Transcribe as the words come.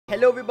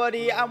Hello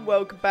everybody and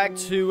welcome back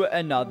to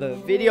another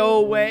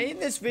video where in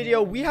this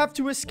video we have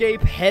to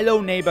escape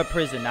Hello Neighbor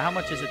prison. Now how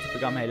much is it to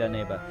become Hello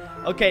Neighbor?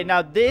 Okay,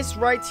 now this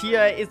right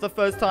here is the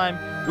first time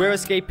we're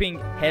escaping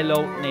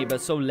Hello Neighbor,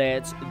 so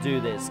let's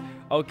do this.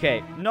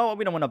 Okay, no,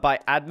 we don't want to buy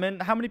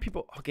admin. How many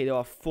people? Okay, there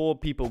are 4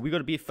 people. We got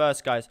to be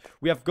first, guys.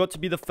 We have got to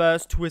be the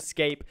first to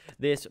escape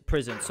this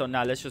prison. So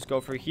now let's just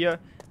go through here.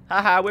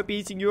 Haha, we're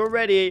beating you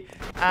already.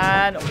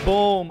 And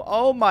boom.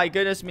 Oh my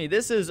goodness me.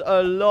 This is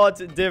a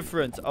lot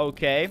different.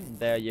 Okay,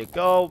 there you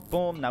go.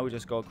 Boom. Now we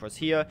just go across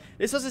here.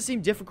 This doesn't seem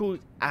difficult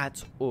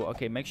at all.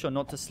 Okay, make sure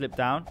not to slip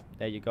down.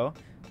 There you go.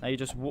 Now you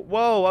just...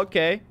 Whoa,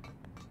 okay.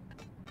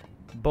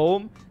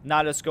 Boom.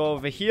 Now let's go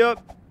over here.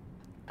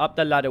 Up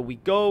the ladder we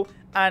go.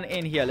 And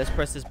in here, let's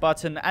press this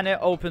button and it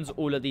opens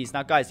all of these.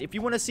 Now, guys, if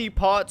you want to see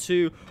part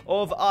 2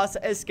 of us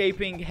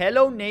escaping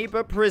Hello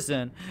Neighbor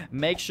prison,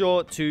 make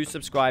sure to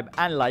subscribe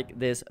and like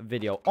this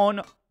video on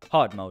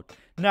hard mode.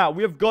 Now,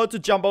 we have got to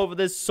jump over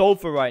this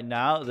sofa right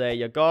now. There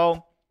you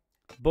go.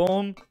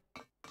 Boom.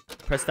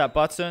 Press that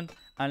button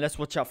and let's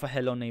watch out for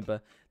Hello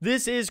Neighbor.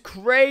 This is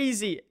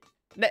crazy.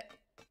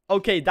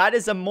 Okay, that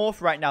is a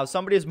morph right now.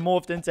 Somebody has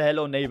morphed into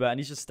Hello Neighbor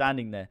and he's just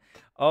standing there.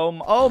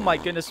 Oh my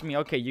goodness me.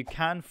 Okay, you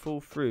can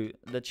fall through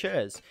the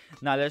chairs.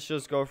 Now, let's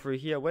just go through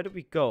here. Where do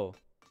we go?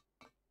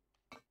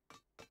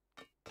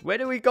 Where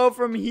do we go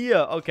from here?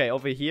 Okay,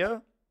 over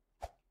here.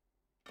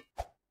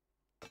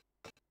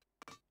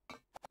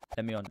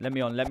 Let me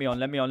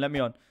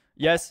on.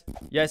 Yes.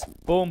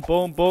 Boom.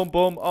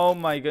 Oh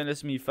my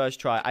goodness me,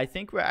 first try. I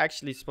think we're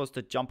actually supposed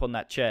to jump on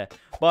that chair.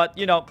 But,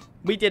 you know,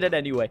 we did it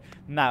anyway.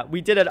 Now,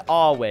 we did it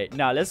our way.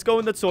 Now, let's go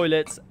in the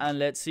toilets and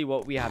let's see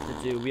what we have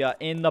to do. We are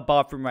in the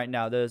bathroom right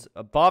now. There's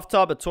a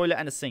bathtub, a toilet,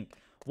 and a sink.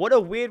 What a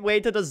weird way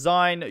to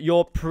design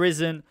your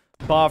prison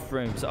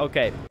bathrooms.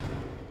 Okay.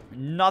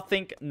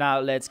 Nothing. Now,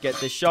 let's get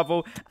the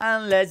shovel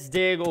and let's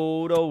dig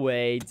all the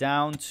way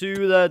down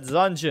to the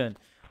dungeon.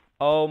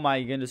 Oh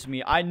my goodness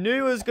me. I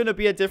knew it was going to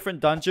be a different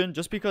dungeon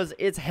just because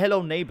it's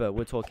Hello Neighbor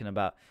we're talking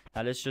about.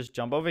 Now let's just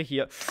jump over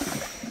here.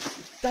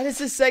 That is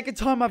the second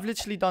time I've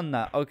literally done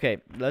that. Okay,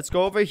 let's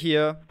go over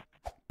here.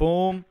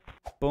 Boom.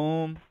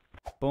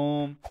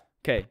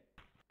 Okay.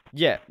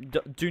 Yeah,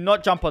 do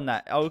not jump on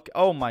that.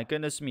 Oh my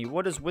goodness me.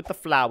 What is with the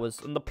flowers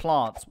and the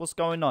plants? What's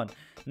going on?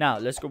 Now,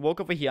 let's go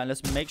walk over here and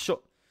let's make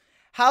sure.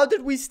 How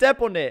did we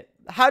step on it?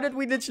 How did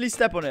we literally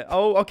step on it?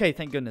 Oh, okay,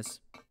 thank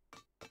goodness.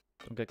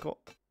 Don't get caught.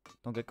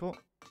 Don't get caught.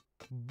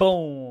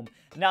 Boom.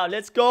 Now,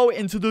 let's go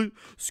into the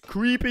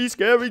creepy,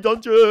 scary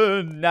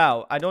dungeon.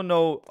 Now, I don't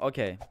know.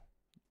 Okay.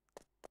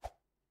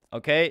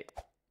 Okay.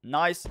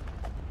 Nice.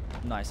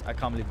 I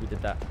can't believe we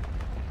did that.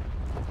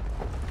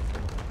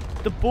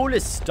 The ball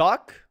is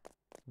stuck?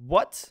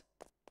 What?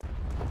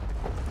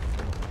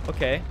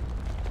 Okay.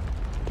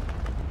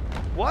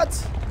 What?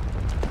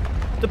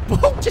 The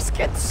ball just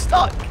gets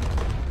stuck.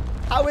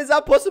 How is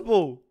that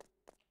possible?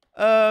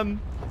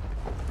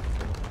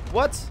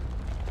 What?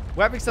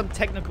 We're having some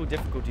technical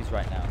difficulties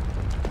right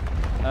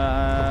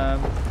now.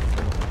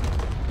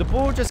 The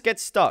ball just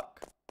gets stuck.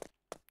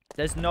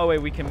 There's no way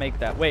we can make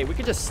that. Wait, we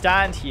could just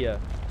stand here.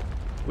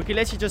 We can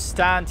literally just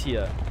stand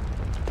here.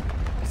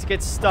 Just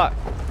get stuck.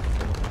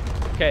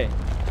 Okay.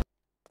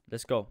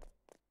 Let's go.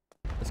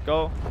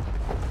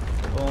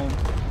 Boom.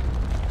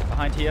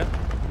 Behind here.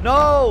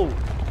 No!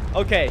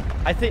 Okay.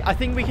 I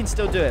think we can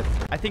still do it.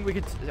 I think we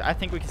can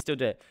still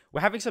do it. We're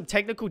having some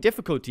technical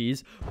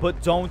difficulties,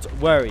 but don't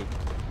worry.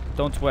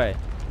 So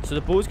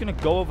the ball's going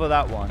to go over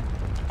that one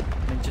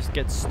and just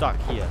get stuck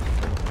here.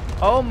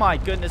 Oh my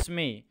goodness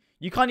me.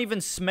 You can't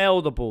even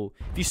smell the ball.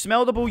 If you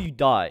smell the ball, you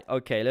die.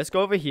 Okay, let's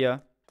go over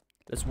here.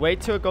 Let's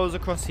wait till it goes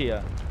across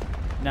here.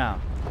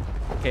 Now.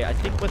 Okay, I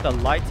think where the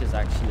light is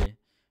actually.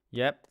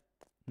 Yep.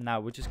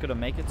 Now, we're just going to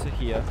make it to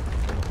here.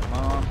 Come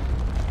on.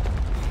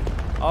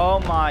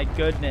 Oh my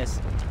goodness.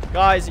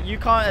 Guys, you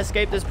can't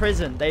escape this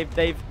prison.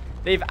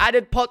 They've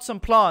added pots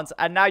and plants,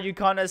 and now you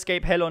can't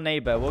escape Hello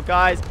Neighbor. Well,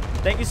 guys,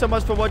 thank you so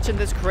much for watching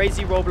this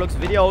crazy Roblox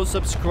video.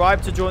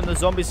 Subscribe to join the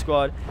zombie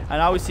squad,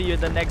 and I will see you in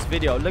the next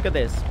video. Look at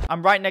this.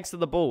 I'm right next to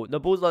the ball.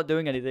 The ball's not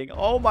doing anything.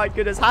 Oh my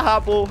goodness.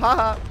 Haha, ball.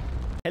 Haha.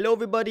 Hello,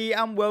 everybody,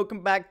 and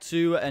welcome back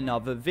to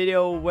another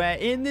video where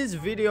in this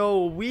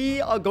video,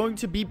 we are going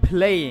to be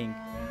playing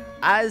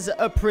as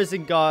a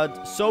prison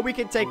guard so we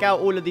can take out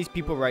all of these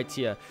people right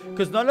here,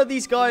 because none of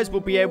these guys will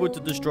be able to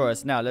destroy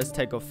us. Now, let's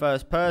take off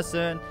first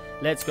person.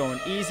 Let's go in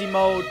easy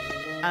mode.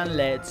 And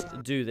let's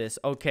do this.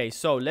 Okay,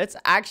 so let's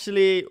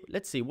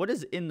see. What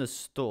is in the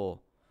store?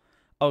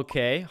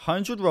 Okay,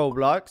 100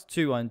 Roblox,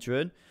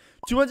 200.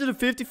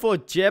 254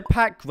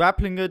 jetpack,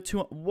 grappling hook,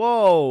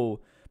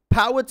 whoa.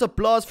 Power to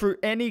blast through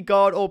any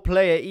guard or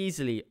player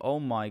easily. Oh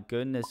my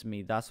goodness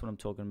me. That's what I'm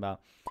talking about.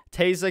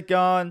 Taser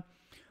gun.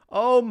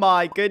 Oh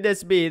my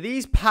goodness me.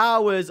 These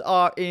powers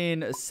are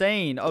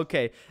insane.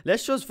 Okay,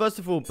 let's just first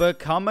of all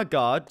become a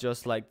guard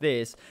just like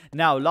this.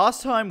 Now,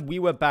 last time we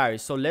were Barry,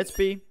 so let's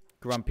be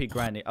Grumpy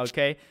Granny.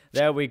 Okay,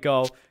 there we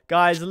go.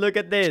 Guys, look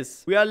at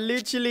this. We are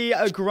literally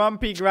a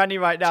Grumpy Granny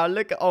right now.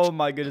 Look, oh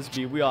my goodness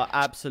me. We are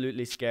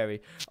absolutely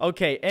scary.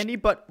 Okay,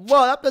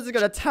 well, that doesn't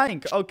got a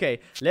tank.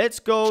 Okay, let's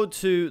go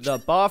to the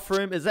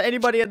bathroom. Is there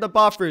anybody in the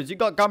bathrooms? You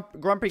got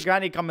Grumpy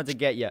Granny coming to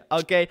get you.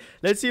 Okay,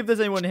 let's see if there's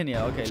anyone in here.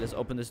 Okay, let's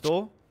open this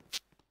door.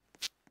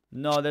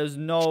 No, there's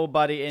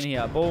nobody in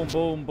here. Boom,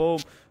 boom, boom.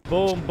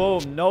 Boom,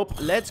 boom. Nope.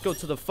 Let's go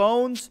to the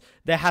phones.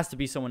 There has to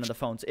be someone on the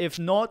phones. If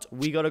not,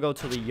 we gotta go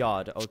to the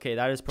yard. Okay,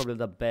 that is probably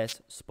the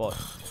best spot.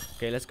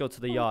 Okay, let's go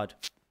to the yard.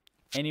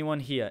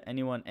 Anyone here?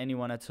 Anyone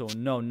at all?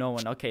 No, no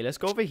one. Okay, let's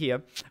go over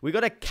here. We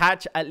gotta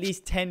catch at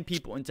least 10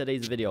 people in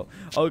today's video.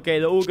 Okay,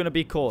 they're all gonna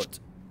be caught.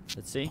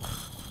 Let's see.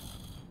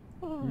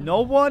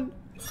 No one?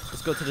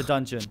 Let's go to the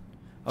dungeon.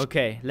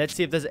 Okay, let's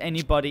see if there's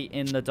anybody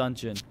in the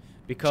dungeon.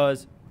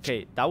 Because...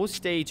 okay, that was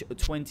stage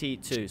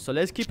 22. So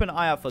let's keep an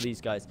eye out for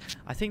these guys.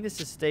 I think this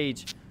is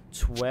stage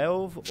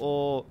 12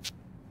 or...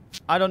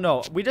 I don't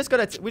know. We just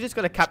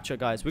gotta capture,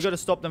 guys. We gotta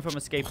stop them from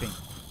escaping.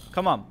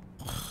 Come on.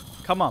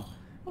 Come on.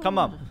 Come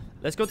on.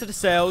 Let's go to the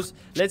cells.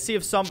 Let's see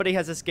if somebody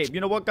has escaped. You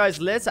know what,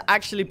 guys? Let's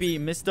actually be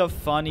Mr.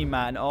 Funny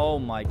Man. Oh,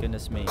 my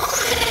goodness me.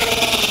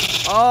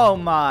 Oh,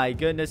 my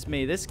goodness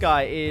me. This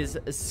guy is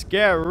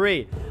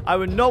scary. I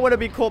would not want to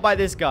be caught by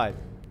this guy.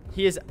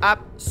 He is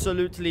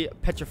absolutely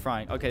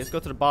petrifying. Okay, let's go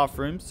to the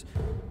bathrooms.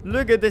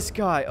 Look at this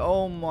guy.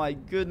 Oh my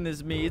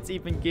goodness me. It's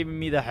even giving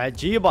me the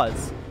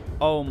hajibas.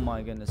 Oh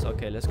my goodness.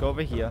 Okay, let's go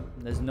over here.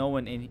 There's no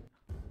one in.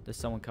 There's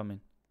someone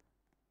coming.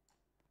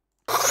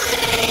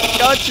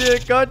 Gotcha,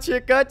 gotcha,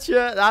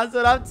 gotcha. That's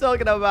what I'm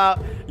talking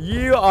about.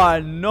 You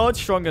are not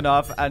strong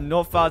enough and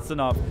not fast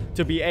enough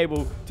to be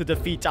able to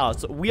defeat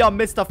us. We are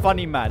Mr.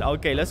 Funny Man.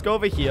 Okay, let's go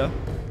over here.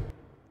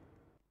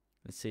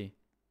 Let's see.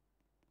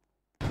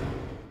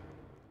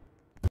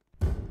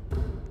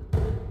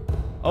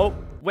 Oh,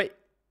 wait.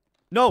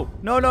 No.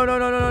 No, no, no,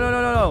 no, no, no,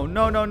 no, no,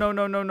 no, no, no,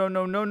 no, no, no,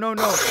 no, no, no,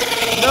 no.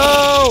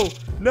 No!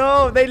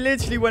 No, they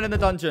literally went in the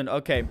dungeon.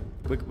 Okay,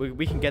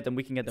 we can get them,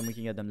 we can get them, we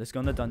can get them. Let's go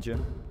in the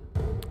dungeon.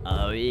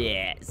 Oh,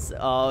 yes.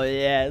 Oh,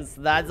 yes.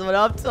 That's what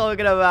I'm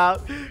talking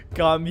about.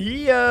 Come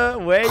here.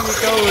 Where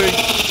you going?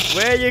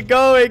 Where you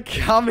going?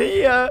 Come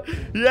here.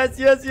 Yes,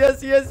 yes,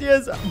 yes, yes,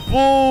 yes.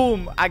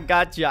 Boom. I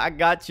gotcha. I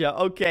gotcha.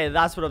 Okay,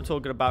 that's what I'm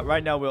talking about.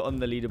 Right now, we're on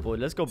the leaderboard.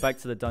 Let's go back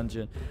to the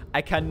dungeon.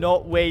 I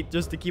cannot wait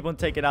just to keep on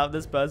taking out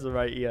this person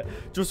right here.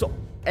 Just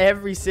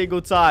every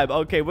single time.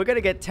 Okay, we're going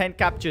to get 10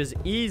 captures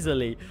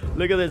easily.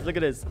 Look at this. Look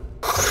at this.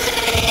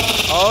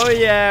 Oh,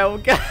 yeah.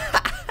 Okay.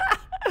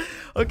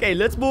 Okay,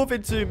 let's move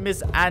into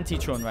Miss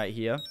Antitron right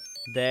here.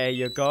 There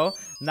you go.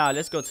 Now,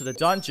 let's go to the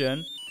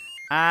dungeon.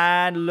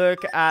 And look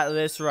at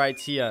this right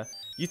here.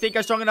 You think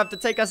I'm strong enough to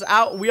take us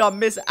out? We are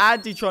Miss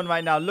Antitron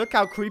right now. Look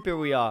how creepy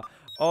we are.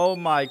 Oh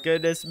my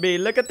goodness me.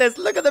 Look at this.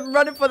 Look at them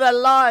running for their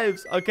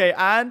lives. Okay,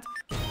 and...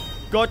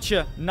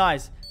 gotcha.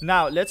 Nice.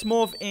 Now, let's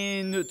move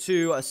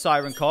into a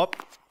Siren Cop.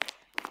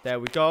 There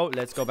we go.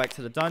 Let's go back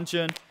to the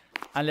dungeon.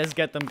 And let's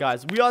get them,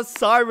 guys. We are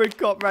Siren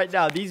Cop right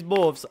now. These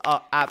morphs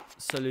are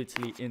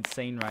absolutely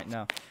insane right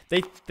now.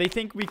 They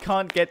think we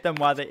can't get them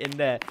while they're in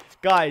there.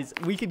 Guys,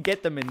 we can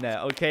get them in there,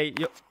 okay?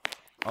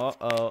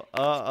 Uh-oh.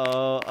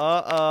 Uh-oh.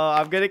 Uh-oh.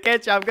 I'm gonna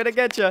get you. I'm gonna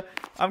get you.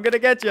 I'm gonna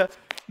get you.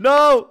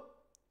 No!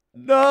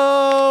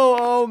 No!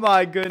 Oh,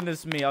 my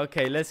goodness me.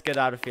 Okay, let's get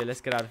out of here. Let's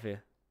get out of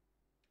here.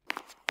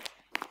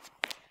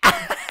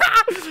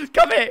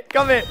 Come here.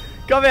 Come here.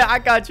 Come here, I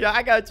got you,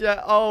 I got you.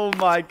 Oh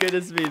my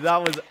goodness me,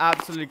 that was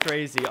absolutely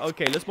crazy.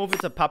 Okay, let's move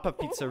into Papa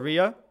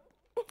Pizzeria.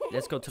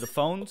 Let's go to the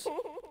phones.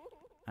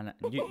 And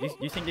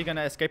you think you're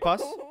gonna escape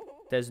us?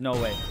 There's no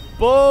way.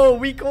 Boom,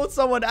 we called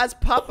someone as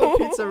Papa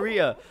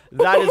Pizzeria.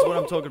 That is what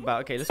I'm talking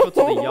about. Okay, let's go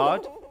to the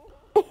yard.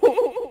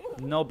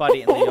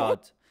 Nobody in the yard.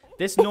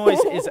 This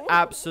noise is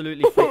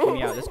absolutely freaking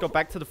me out. Let's go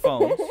back to the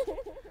phones.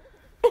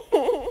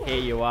 Here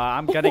you are,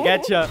 I'm gonna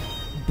get you.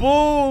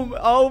 Boom!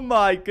 Oh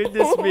my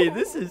goodness me,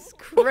 this is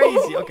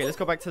crazy. Okay, let's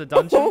go back to the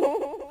dungeon.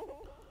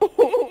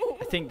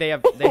 I think they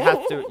have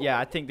to, yeah,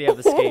 I think they have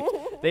escaped.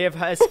 They have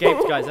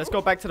escaped, guys. Let's go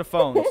back to the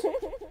phones.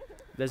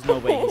 There's no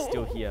way he's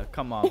still here.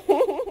 Come on.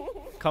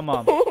 Come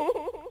on.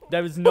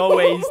 There is no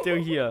way he's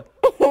still here.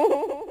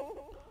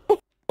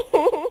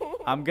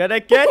 I'm gonna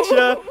get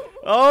you.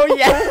 Oh,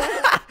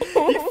 yeah.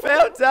 He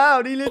fell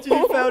down. He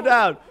literally fell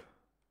down.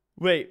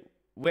 Wait,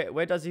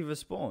 where does he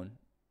respawn?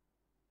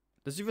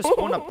 Does he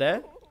respawn up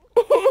there?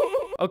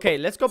 Okay,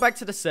 let's go back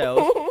to the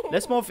cells.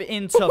 Let's move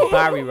into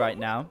Barry right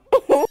now.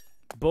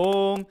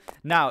 Boom.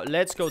 Now,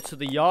 let's go to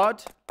the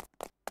yard.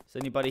 Is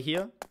anybody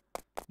here?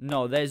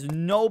 No, there's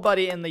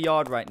nobody in the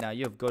yard right now.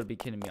 You've got to be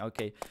kidding me.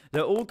 Okay,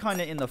 they're all kind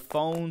of in the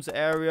phones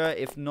area,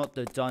 if not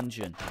the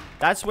dungeon.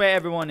 That's where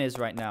everyone is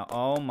right now.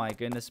 Oh, my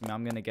goodness me.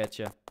 I'm going to get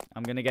you.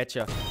 I'm going to get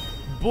you.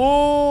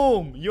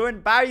 Boom! You're in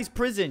Barry's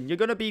prison. You're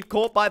gonna be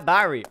caught by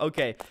Barry.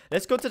 Okay,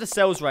 let's go to the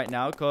cells right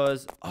now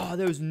because... oh,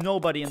 there's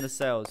nobody in the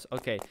cells.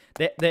 Okay,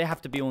 they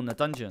have to be all in the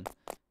dungeon.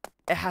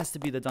 It has to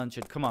be the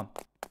dungeon. Come on.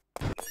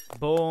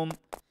 Boom.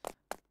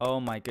 Oh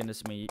my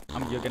goodness me.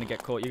 You're gonna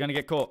get caught. You're gonna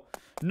get caught.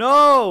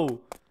 No!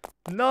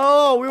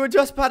 No! We were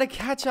just about to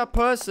catch that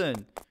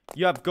person.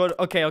 You have good...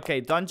 Okay.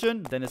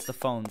 Dungeon. Then it's the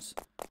phones.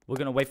 We're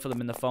gonna wait for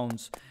them in the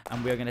phones.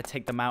 And we're gonna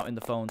take them out in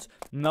the phones.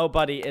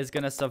 Nobody is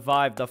gonna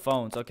survive the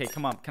phones. Okay,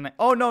 come on. Can I...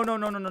 Oh, no.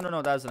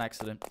 That was an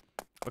accident.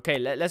 Okay,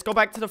 let's go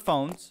back to the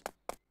phones.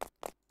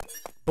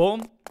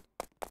 Boom.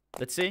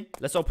 Let's see.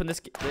 Let's open this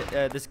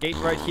gate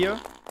right here.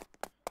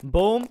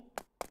 Boom.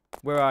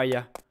 Where are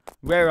ya?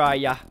 Where are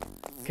ya?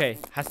 Okay,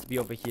 has to be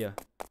over here.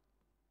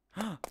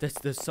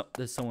 There's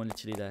someone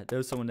literally there.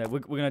 There's someone there. We're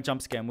gonna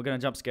jump scare him. We're gonna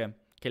jump scare him.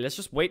 Okay, let's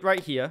just wait right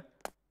here.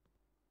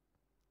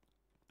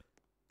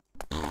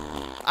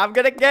 I'm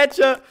gonna get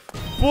you.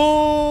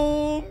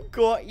 Boom.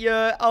 Got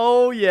you.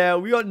 Oh, yeah.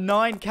 We got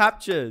 9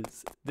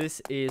 captures.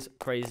 This is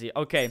crazy.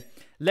 Okay,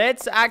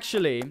 let's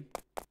actually...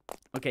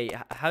 Okay,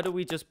 how do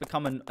we just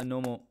become a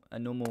normal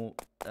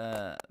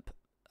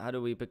how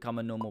do we become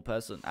a normal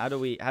person? How do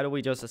we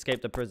just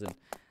escape the prison?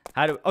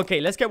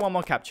 Okay, let's get one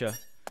more capture.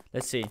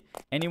 Let's see.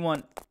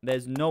 Anyone?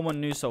 There's no one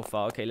new so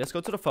far. Okay, let's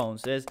go to the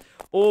phones. There's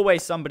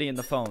always somebody in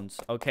the phones.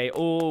 Okay,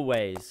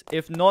 always.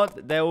 If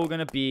not, they're all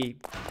gonna be...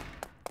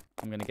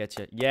 I'm gonna get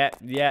you. Yep.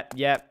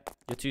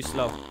 You're too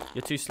slow.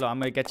 You're too slow. I'm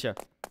gonna get you.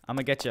 I'm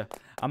gonna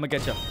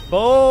get you.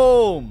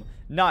 Boom!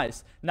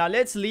 Nice. Now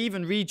let's leave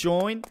and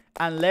rejoin,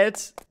 and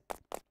let's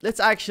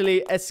actually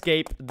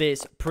escape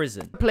this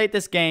prison. Played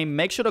this game,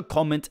 make sure to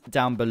comment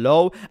down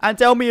below and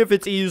tell me if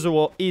it's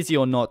easy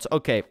or not.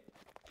 Okay,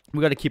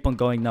 we gotta keep on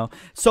going now.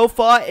 So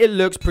far, it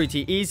looks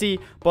pretty easy,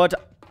 but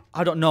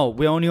I don't know.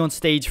 We're only on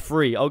stage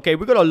 3. Okay,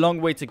 we got a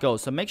long way to go,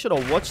 so make sure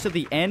to watch to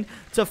the end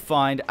to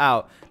find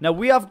out. Now,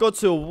 we have got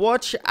to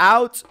watch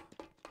out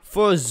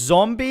for a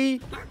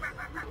zombie.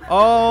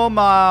 Oh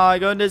my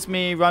goodness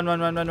me. Run. No.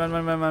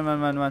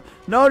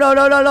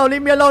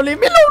 Leave me alone.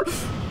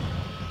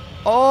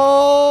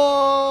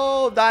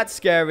 Oh, that's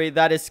scary.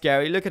 That is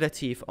scary. Look at the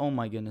teeth. Oh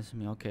my goodness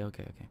me. Okay.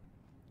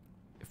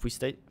 If we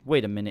stay...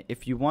 Wait a minute.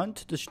 If you want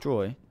to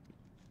destroy...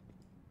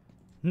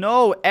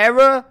 No,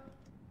 error.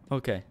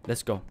 Okay,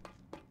 let's go.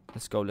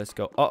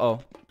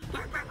 Uh-oh.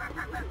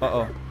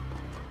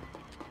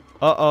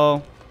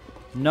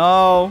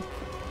 No.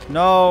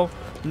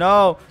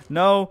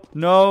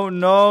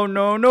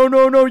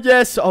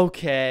 Yes.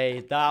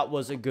 Okay, that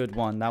was a good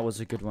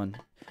one.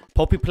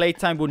 Poppy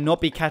Playtime will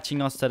not be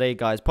catching us today,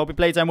 guys. Poppy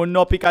Playtime will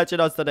not be catching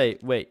us today.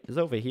 Wait, is it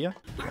over here?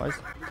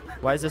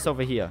 Why is this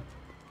over here?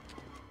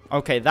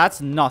 Okay, that's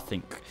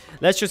nothing.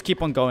 Let's just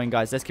keep on going,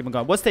 guys. Let's keep on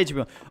going. What stage are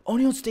we on?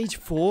 Only on stage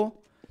 4?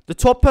 The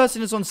top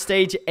person is on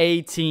stage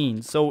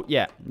 18. So,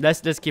 yeah.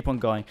 Let's just keep on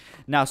going.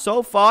 Now,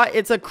 so far,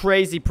 it's a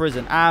crazy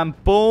prison.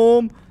 And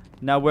boom.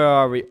 Now, where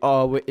are we?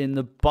 Oh, we're in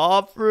the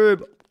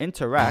bathroom.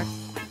 Interact.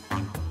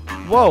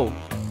 Whoa.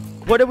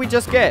 What did we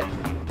just get?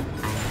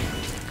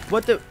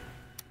 What?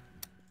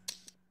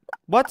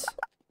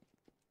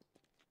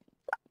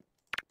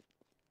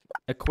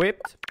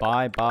 Equipped?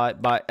 Bye.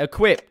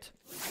 Equipped.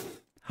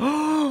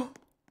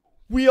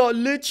 We are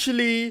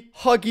literally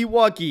Huggy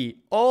Wuggy.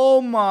 Oh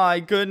my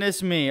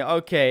goodness me.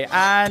 Okay,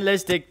 and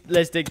let's dig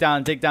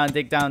down.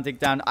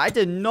 I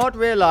did not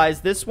realize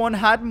this one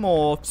had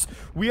morphs.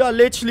 We are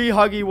literally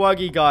Huggy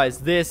Wuggy, guys.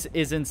 This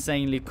is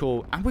insanely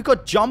cool. And we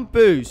got jump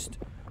boost.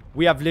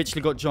 We have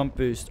literally got jump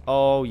boost.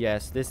 Oh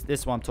yes, this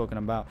is what I'm talking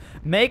about.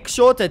 Make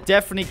sure to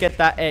definitely get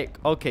that egg.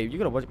 Okay, we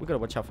gotta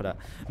watch out for that.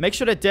 Make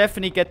sure to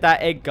definitely get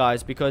that egg,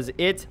 guys, because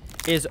it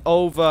is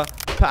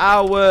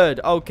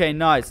overpowered. Okay,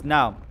 nice.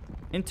 Now,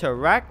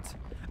 interact.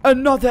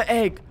 Another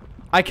egg.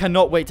 I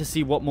cannot wait to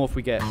see what morph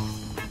we get.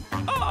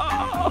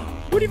 Oh,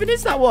 what even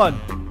is that one?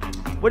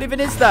 What even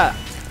is that?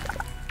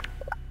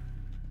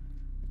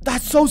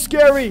 That's so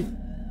scary.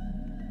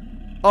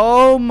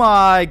 Oh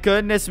my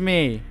goodness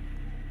me.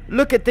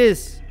 Look at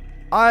this.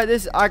 I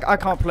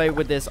can't play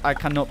with this. I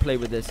cannot play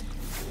with this.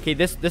 Okay,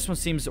 this one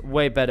seems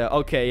way better.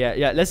 Okay,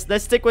 yeah.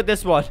 Let's stick with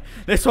this one.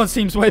 This one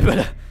seems way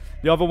better.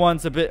 The other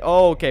one's a bit...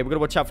 Oh, okay. We're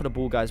gonna watch out for the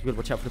ball, guys. We're gonna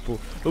watch out for the ball.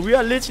 But we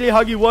are literally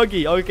Huggy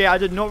Wuggy. Okay, I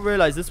did not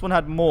realize this one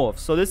had morphs.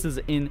 So this is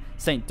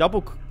insane.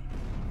 Double...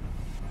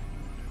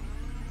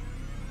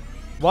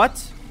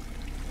 What?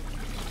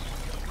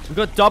 We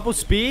got double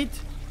speed?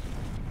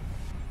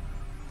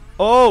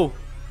 Oh.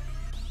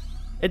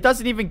 It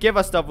doesn't even give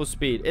us double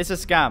speed. It's a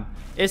scam.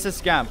 It's a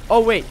scam.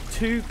 Oh, wait.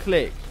 2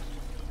 click.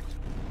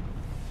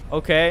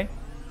 Okay.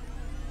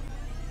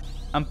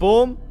 And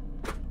boom.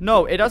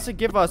 No, it doesn't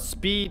give us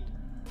speed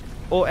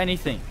or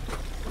anything.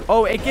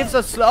 Oh, it gives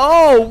us...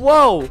 Oh,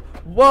 whoa.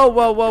 Whoa.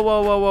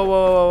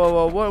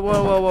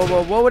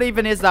 What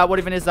even is that? What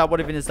even is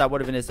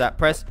that?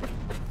 Press.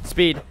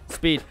 Speed.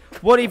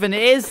 What even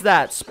is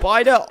that?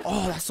 Spider?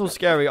 Oh, that's so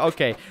scary.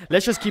 Okay,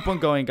 let's just keep on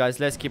going, guys.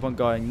 Let's keep on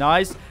going.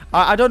 Nice.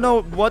 I don't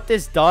know what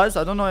this does.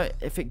 I don't know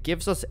if it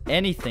gives us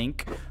anything.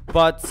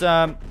 But,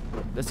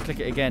 let's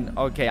click it again.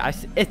 Okay, I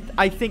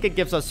think it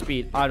gives us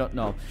speed. I don't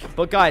know.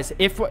 But, guys,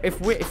 if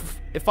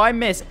I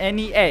miss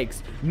any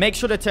eggs, make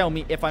sure to tell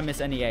me if I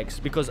miss any eggs.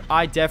 Because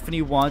I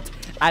definitely want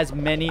as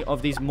many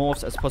of these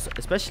morphs as possible.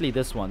 Especially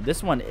this one.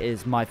 This one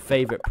is my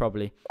favorite,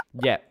 probably.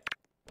 Yeah.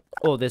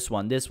 Oh, this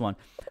one.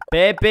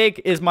 Bear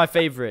Big is my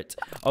favorite.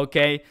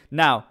 Okay,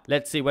 now,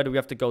 let's see. Where do we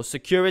have to go?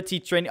 Security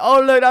training.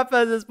 Oh, look, that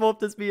person is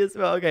morphed as me as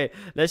well. Okay,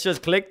 let's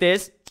just click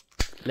this.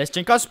 Let's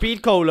drink our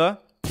speed cola.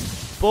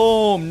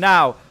 Boom.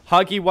 Now,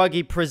 Huggy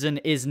Wuggy prison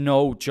is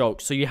no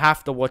joke, so you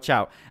have to watch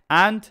out.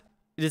 And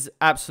it is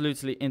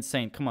absolutely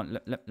insane. Come on,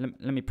 let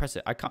me press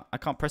it. I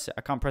can't press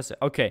it.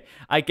 Okay,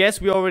 I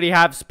guess we already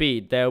have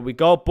speed. There we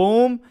go.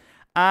 Boom.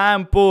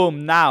 And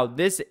boom. Now,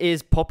 this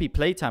is Poppy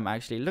playtime,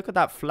 actually. Look at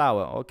that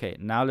flower. Okay,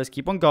 now let's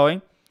keep on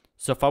going.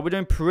 So far, we're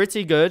doing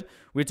pretty good.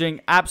 We're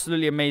doing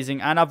absolutely amazing.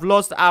 And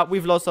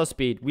we've lost our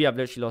speed. We have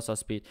literally lost our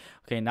speed.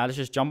 Okay, now let's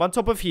just jump on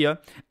top of here.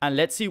 And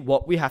let's see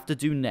what we have to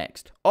do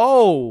next.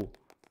 Oh!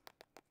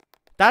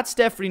 That's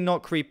definitely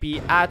not creepy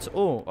at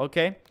all.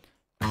 Okay.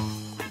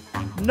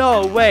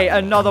 No way.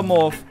 Another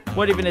morph.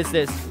 What even is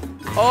this?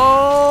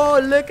 Oh,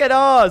 look at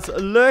us.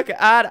 Look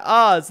at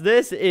us.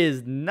 This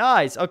is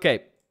nice.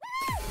 Okay.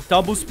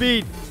 Double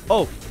speed.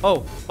 Oh.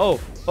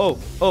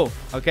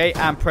 Okay,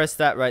 and press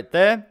that right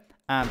there.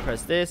 And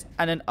press this.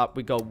 And then up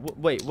we go.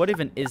 Wait, what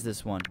even is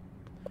this one?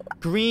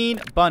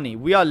 Green bunny.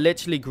 We are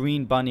literally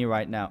green bunny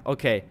right now.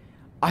 Okay.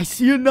 I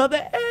see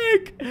another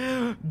egg.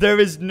 There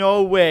is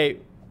no way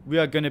we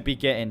are going to be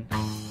getting...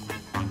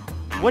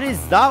 What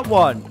is that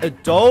one? A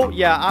doll?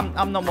 Yeah,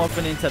 I'm not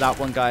morphing into that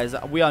one, guys.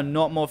 We are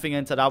not morphing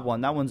into that one.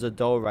 That one's a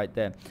doll right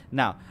there.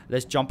 Now,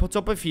 let's jump on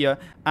top of here.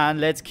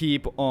 And let's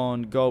keep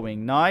on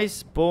going.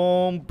 Nice.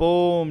 Boom,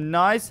 boom.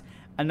 Nice.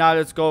 And now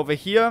let's go over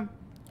here.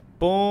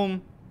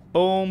 Boom,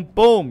 boom,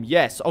 boom.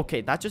 Yes. Okay,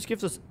 that just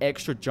gives us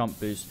extra jump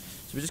boost.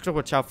 So we're just going to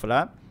watch out for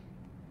that.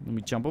 Let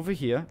me jump over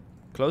here.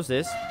 Close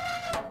this.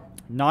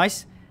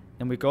 Nice.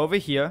 Then we go over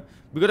here.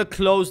 We're going to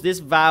close this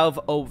valve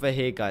over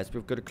here, guys.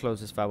 We've got to close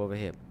this valve over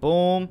here.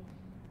 Boom.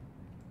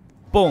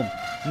 Boom.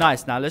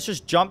 Nice. Now, let's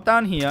just jump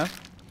down here.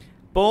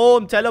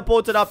 Boom.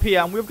 Teleported up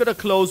here. And we've got to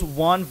close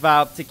one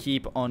valve to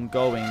keep on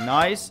going.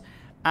 Nice.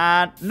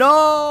 And...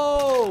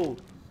 No!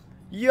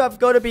 You have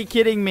got to be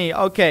kidding me.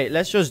 Okay,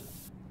 let's just...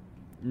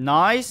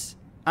 Nice.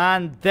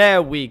 And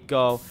there we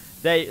go.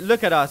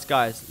 Look at us,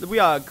 guys. We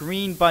are a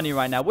green bunny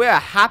right now. We're a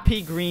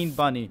happy green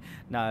bunny.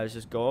 Now, let's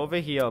just go over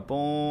here.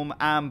 Boom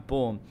and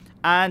boom.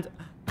 And...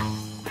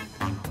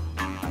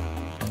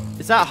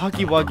 Is that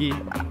Huggy Wuggy?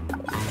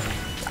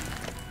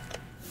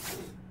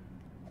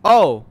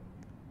 Oh.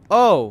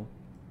 Oh.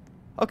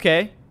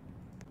 Okay.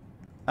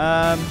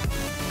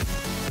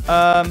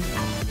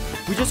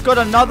 We just got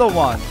another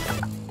one.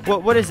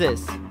 What is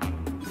this?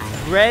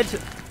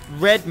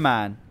 Red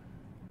man.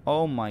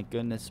 Oh my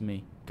goodness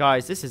me.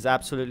 Guys, this is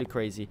absolutely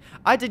crazy.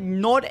 I did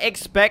not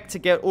expect to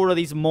get all of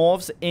these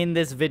morphs in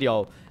this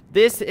video.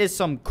 This is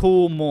some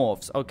cool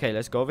morphs. Okay,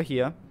 let's go over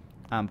here.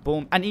 And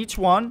boom. And each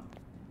one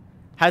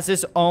has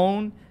its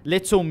own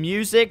little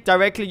music.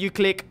 Directly, you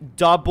click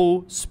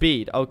double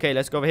speed. Okay,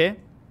 let's go over here.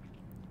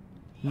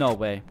 No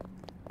way.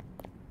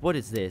 What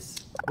is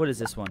this? What is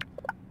this one?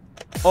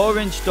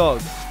 Orange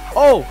dog.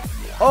 Oh!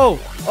 Oh!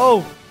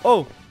 Oh!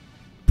 Oh!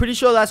 Pretty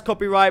sure that's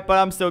copyright, but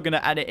I'm still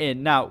gonna add it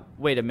in. Now,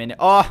 wait a minute.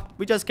 Oh,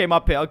 we just came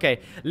up here.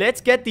 Okay,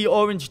 let's get the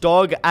orange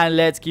dog and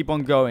let's keep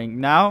on going.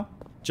 Now,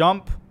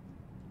 jump.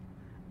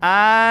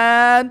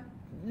 And...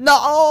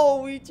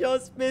 No! We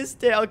just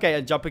missed it. Okay,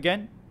 and jump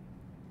again.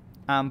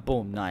 And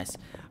boom, nice.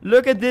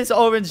 Look at this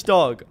orange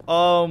dog.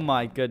 Oh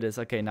my goodness.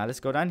 Okay, now let's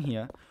go down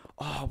here.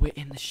 Oh, we're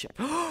in the ship.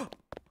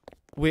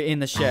 We're in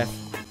the chef.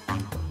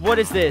 What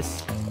is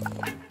this?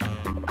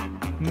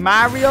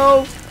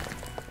 Mario?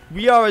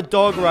 We are a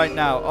dog right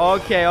now.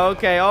 Okay,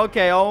 okay,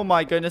 okay. Oh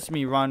my goodness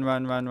me. Run,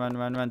 run, run, run,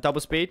 run, run.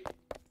 Double speed.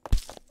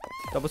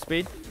 Double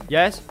speed.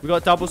 Yes, we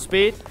got double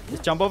speed.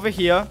 Let's jump over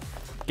here.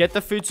 Get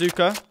the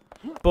Fudzuka.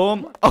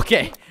 Boom.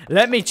 Okay,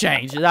 let me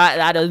change.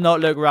 That does not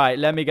look right.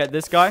 Let me get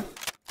this guy.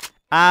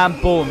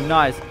 And boom,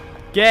 nice.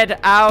 Get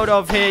out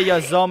of here,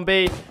 you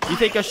zombie. You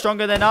think you're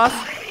stronger than us?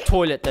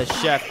 Toilet the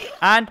chef.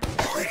 And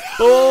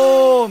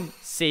boom.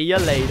 See you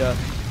later.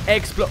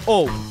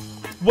 Oh.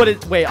 What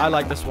is... Wait, I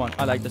like this one.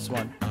 I like this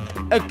one.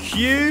 A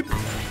cube?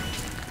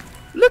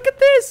 Look at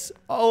this.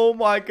 Oh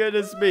my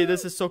goodness me.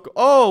 This is so cool.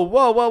 Oh,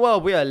 whoa, whoa, whoa.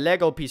 We're a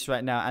Lego piece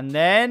right now. And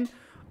then...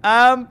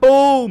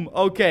 boom.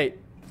 Okay.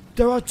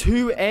 There are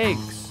 2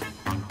 eggs.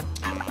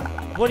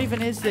 What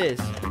even is this?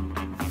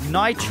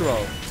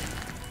 Nitro.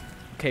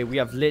 Okay, we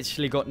have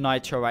literally got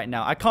Nitro right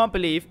now. I can't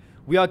believe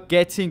we are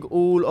getting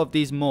all of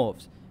these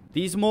morphs.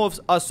 These morphs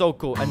are so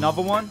cool.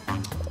 Another one.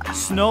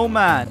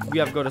 Snowman. We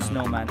have got a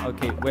snowman.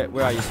 Okay,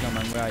 where are you,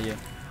 snowman? Where are you?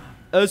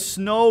 A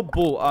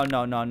snowball. Oh,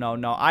 no, no, no,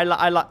 no. I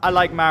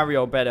like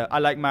Mario better. I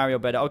like Mario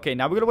better. Okay,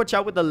 now we're going to watch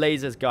out with the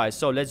lasers, guys.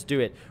 So, let's do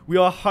it. We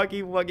are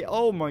Huggy Wuggy.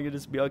 Oh, my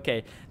goodness me.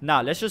 Okay,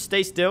 now, let's just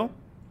stay still.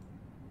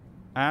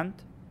 And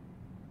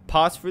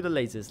pass through the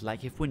lasers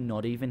like if we're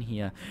not even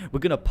here.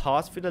 We're going to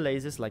pass through the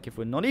lasers like if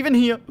we're not even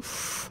here.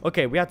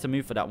 Okay, we had to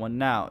move for that one.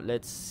 Now,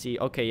 let's see.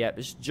 Okay, yeah,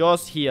 it's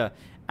just here.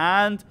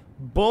 And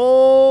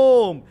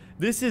boom.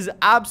 This is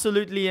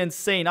absolutely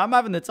insane. I'm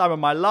having the time of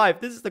my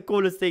life. This is the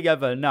coolest thing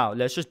ever. Now,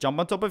 let's just jump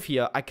on top of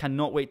here. I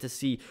cannot wait to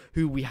see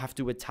who we have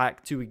to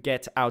attack to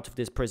get out of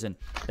this prison.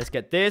 Let's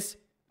get this.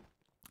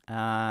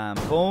 And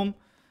boom.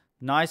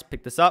 Nice.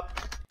 Pick this up.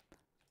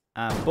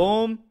 And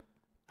boom.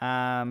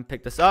 And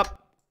pick this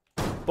up.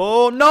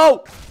 Boom.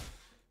 No!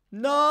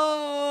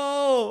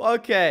 No!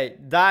 Okay.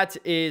 That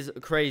is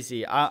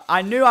crazy.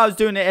 I knew I was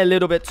doing it a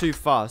little bit too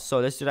fast. So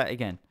let's do that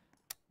again.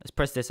 Let's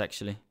press this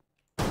actually.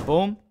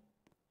 Boom.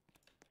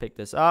 Pick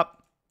this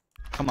up.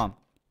 Come on.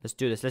 Let's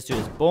do this. Let's do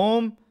this.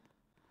 Boom.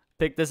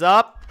 Pick this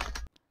up.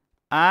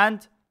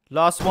 And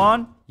last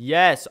one.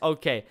 Yes.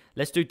 Okay.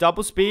 Let's do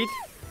double speed.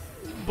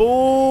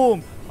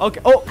 Boom.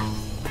 Okay. Oh.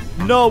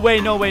 No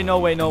way. No way. No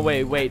way. No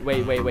way.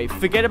 Wait.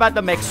 Forget about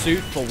the mech suit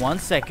for 1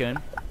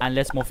 second. And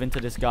let's morph into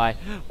this guy.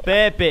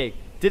 Bear Big.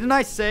 Didn't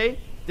I say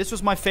this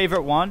was my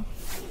favorite one?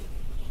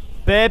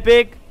 Bear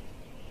Big.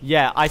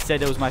 Yeah, I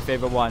said it was my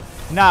favorite one.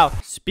 Now,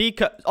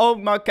 Speaker. Oh,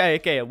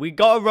 okay. We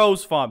got a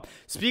rose farm.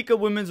 Speaker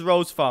Women's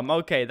Rose Farm.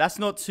 Okay, that's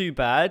not too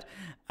bad.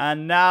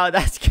 And now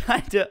that's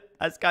kind of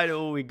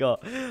all we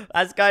got.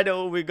 That's kind of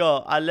all we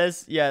got.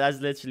 Unless, yeah, that's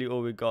literally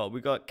all we got.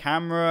 We got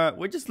camera.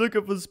 We're just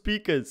looking for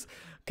speakers.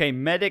 Okay,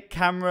 medic,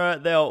 camera.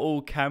 They are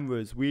all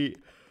cameras. We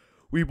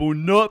will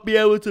not be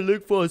able to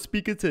look for a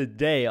speaker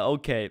today.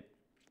 Okay.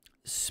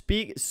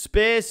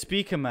 Spare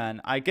speaker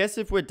man. I guess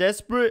if we're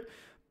desperate.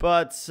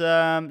 But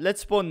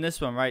let's spawn this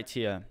one right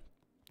here.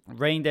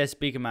 Reindeer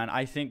speaker man.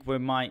 I think we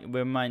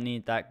might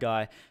need that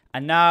guy.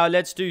 And now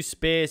let's do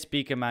spare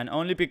speaker man.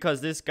 Only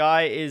because this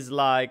guy is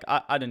like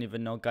I don't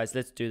even know, guys.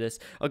 Let's do this.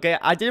 Okay,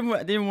 I didn't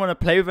want to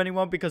play with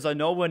anyone because I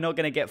know we're not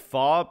gonna get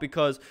far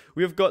because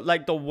we've got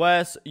like the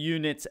worst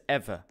units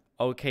ever.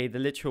 Okay, the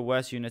literal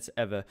worst units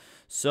ever.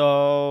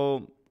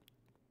 So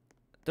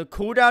the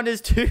cooldown is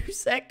 2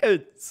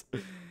 seconds.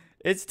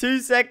 It's 2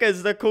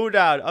 seconds, the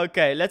cooldown.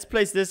 Okay, let's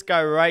place this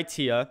guy right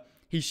here.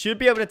 He should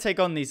be able to take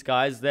on these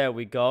guys. There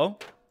we go.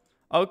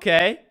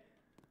 Okay.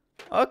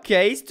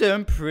 Okay, he's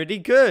doing pretty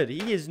good.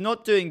 He is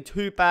not doing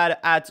too bad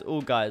at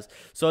all, guys.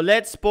 So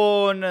let's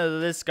spawn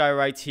this guy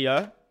right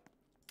here.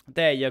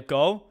 There you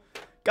go.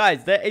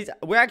 Guys,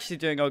 we're actually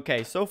doing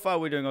okay. So far,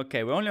 we're doing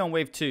okay. We're only on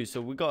wave 2, so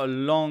we've got a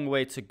long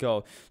way to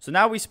go. So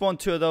now we spawn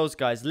 2 of those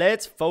guys.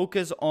 Let's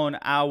focus on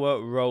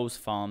our rose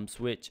farms,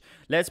 which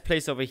let's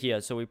place over here.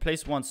 So we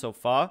placed 1 so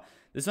far.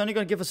 This is only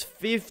going to give us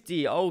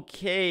 50.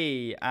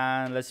 Okay.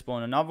 And let's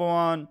spawn another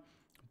one.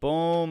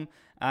 Boom.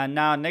 And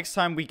now next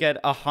time we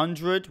get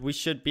 100, we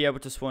should be able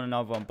to spawn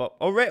another one. But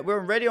we're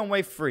already on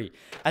wave 3.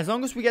 As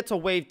long as we get to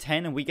wave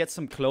 10 and we get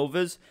some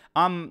clovers,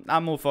 I'm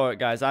all for it,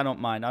 guys. I don't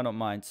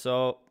mind.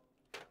 So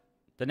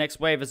the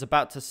next wave is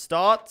about to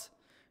start.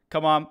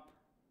 Come on.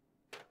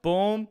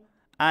 Boom.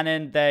 And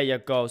then there you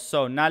go.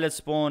 So now let's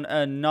spawn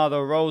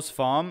another rose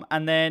farm.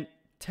 And then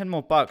 10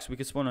 more bucks, we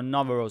can spawn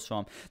another rose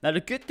farm. Now,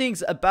 the good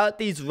things about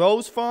these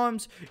rose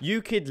farms,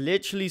 you could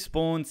literally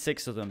spawn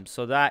 6 of them.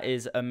 So that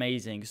is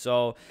amazing.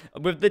 So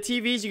with the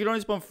TVs, you can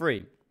only spawn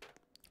 3.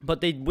 But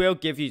they will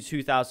give you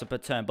 2,000 per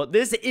turn. But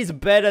this is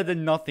better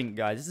than nothing,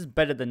 guys. This is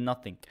better than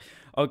nothing.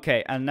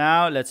 Okay, and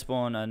now let's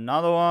spawn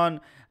another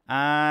one.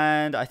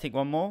 And I think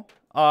 1 more.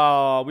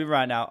 Oh, we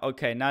ran out.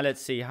 Okay, now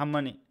let's see how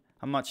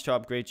much to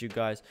upgrade you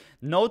guys.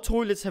 No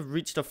toilets have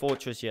reached the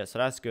fortress yet, so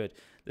that's good.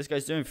 This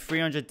guy's doing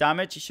 300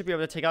 damage. He should be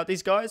able to take out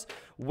these guys.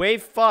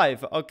 Wave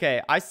 5.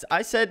 Okay, I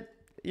said,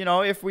 you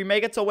know, if we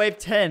make it to wave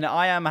 10,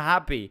 I am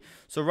happy.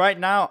 So right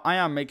now, I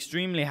am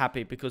extremely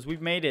happy because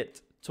we've made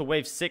it to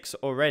wave 6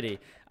 already.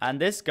 And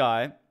this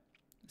guy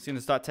is going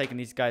to start taking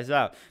these guys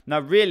out.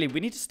 Now, really, we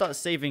need to start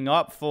saving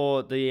up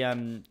for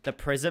the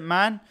present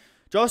man.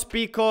 Just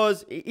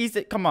because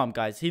come on,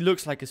 guys. He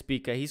looks like a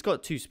speaker. He's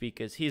got 2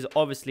 speakers. He's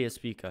obviously a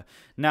speaker.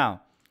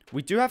 Now,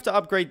 we do have to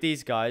upgrade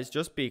these guys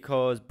just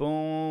because.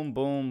 Boom,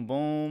 boom,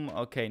 boom.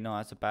 Okay, no,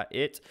 that's about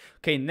it.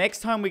 Okay, next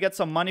time we get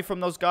some money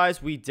from those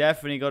guys, we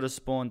definitely got to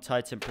spawn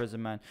Titan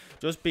Prison Man.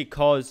 Just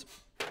because,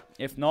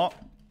 if not,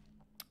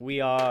 we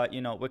are,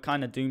 you know, we're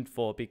kind of doomed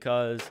for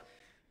because,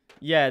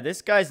 yeah,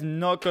 this guy's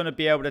not going to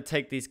be able to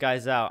take these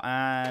guys out.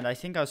 And I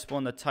think I'll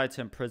spawn the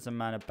Titan Prison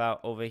Man about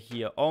over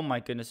here. Oh, my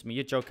goodness me.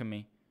 You're joking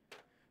me.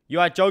 You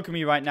are joking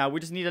me right now. We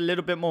just need a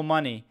little bit more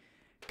money.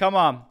 Come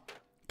on.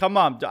 Come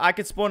on. I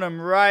can spawn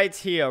him right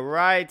here.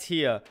 Right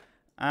here.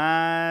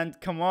 And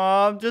come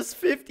on. Just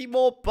 50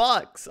 more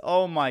bucks.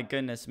 Oh, my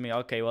goodness me.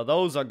 Okay, well,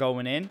 those are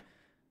going in.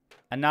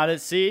 And now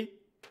let's see.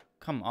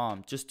 Come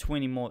on. Just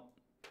 20 more.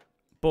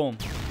 Boom.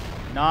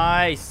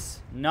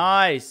 Nice.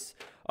 Nice.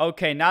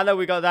 Okay, now that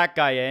we got that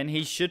guy in,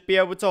 he should be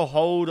able to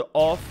hold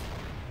off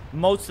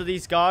most of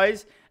these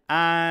guys.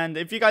 And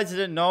if you guys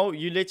didn't know,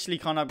 you literally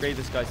can't upgrade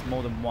this guy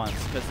more than once.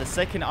 Because the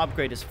second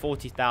upgrade is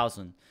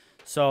 40,000.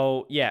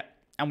 So, yeah.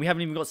 And we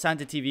haven't even got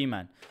Santa TV,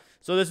 man.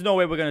 So, there's no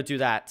way we're going to do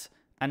that.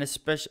 And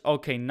especially...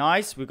 Okay,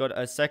 nice. We got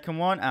a second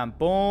one. And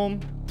boom.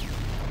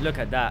 Look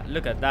at that.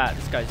 Look at that.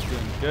 This guy's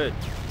doing good.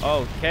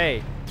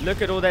 Okay.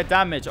 Look at all that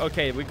damage.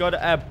 Okay, we got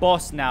a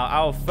boss now.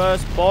 Our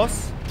first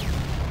boss.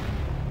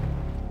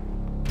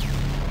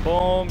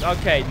 Boom.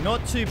 Okay,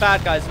 not too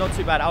bad, guys. Not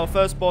too bad. Our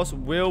first boss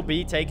will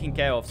be taken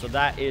care of. So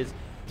that is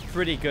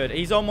pretty good.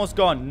 He's almost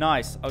gone.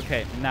 Nice.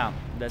 Okay, now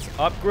let's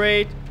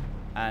upgrade.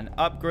 And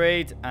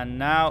upgrade. And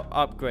now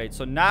upgrade.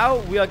 So now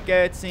we are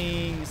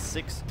getting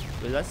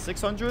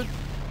 600?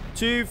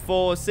 2,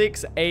 4,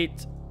 6,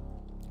 8,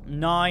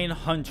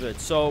 900.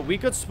 So we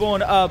could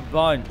spawn a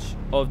bunch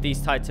of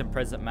these Titan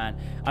Present Man.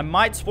 I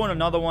might spawn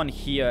another one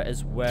here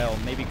as well.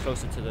 Maybe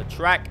closer to the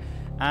track.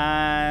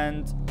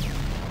 And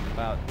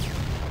about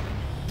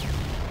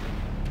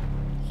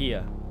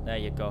here. There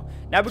you go.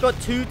 Now we've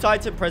got 2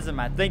 Titan Present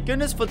Man. Thank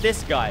goodness for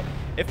this guy.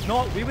 If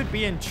not, we would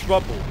be in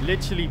trouble.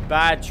 Literally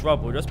bad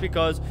trouble. Just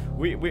because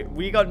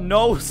we got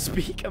no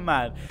speaker,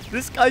 man.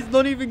 This guy's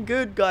not even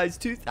good, guys.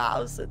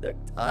 2,000.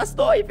 That's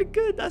not even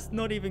good. That's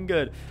not even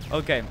good.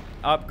 Okay.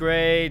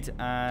 Upgrade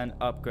and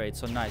upgrade.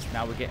 So nice.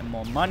 Now we're getting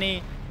more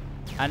money.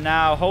 And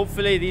now,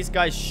 hopefully, these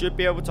guys should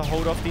be able to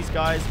hold off these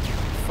guys.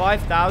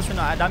 5,000.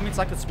 That means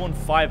I could spawn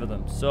 5 of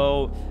them.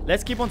 So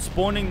let's keep on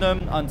spawning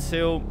them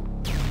until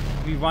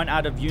we run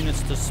out of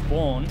units to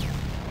spawn.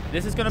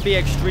 This is going to be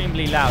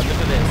extremely loud. Look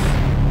at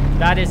this.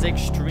 That is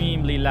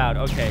extremely loud.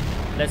 Okay,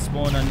 let's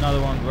spawn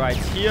another one right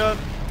here.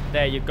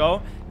 There you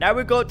go. Now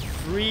we've got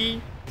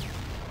 3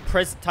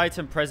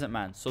 Titan Present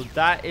Man. So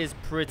that is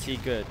pretty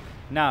good.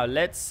 Now,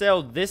 let's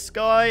sell this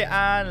guy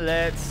and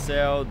let's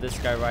sell this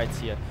guy right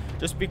here.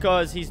 Just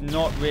because he's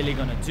not really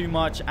going to do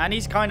much. And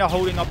he's kind of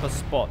holding up a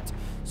spot.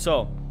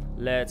 So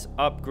let's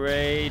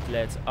upgrade,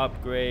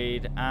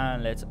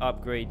 and let's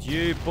upgrade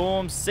you.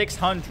 Boom,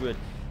 600.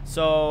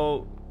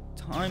 So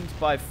times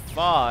by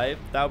 5,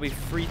 that'll be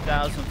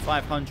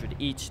 3,500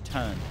 each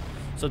turn.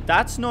 So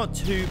that's not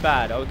too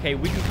bad. Okay,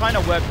 we can kind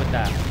of work with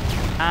that.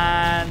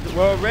 And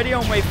we're already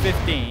on wave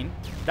 15.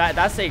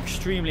 That's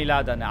extremely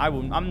loud.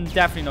 I'm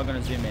definitely not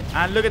going to zoom in.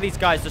 And look at these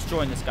guys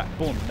destroying this guy.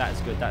 Boom, that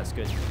is good, that's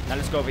good. Now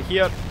let's go over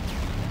here.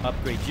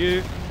 Upgrade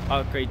you,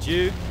 upgrade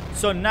you.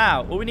 So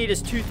now, all we need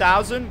is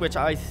 2,000, which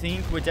I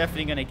think we're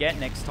definitely going to get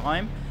next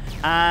time.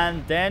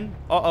 And then,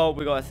 we got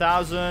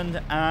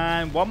 1,000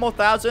 and one more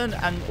 1,000.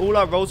 And all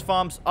our rose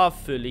farms are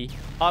fully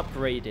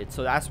upgraded.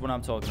 So that's what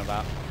I'm talking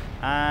about.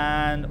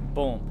 And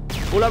boom.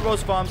 All our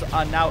rose farms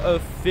are now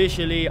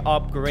officially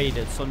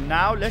upgraded. So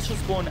now, let's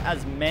just spawn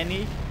as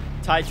many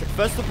Titan.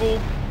 First of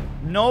all,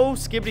 no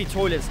skibbity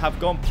toilets have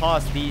gone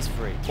past these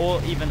 3.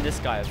 Or even this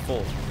guy at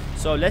 4.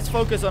 So let's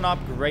focus on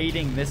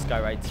upgrading this guy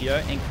right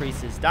here.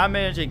 Increases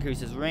damage,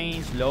 increases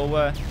range,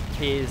 lower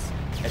his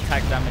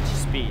attack damage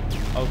speed.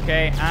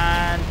 Okay,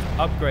 and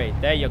upgrade.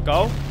 There you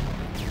go.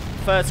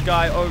 First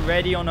guy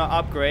already on an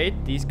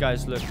upgrade. These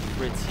guys look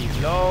pretty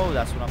low.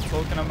 That's what I'm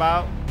talking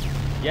about.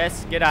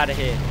 Yes, get out of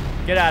here.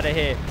 Get out of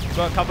here.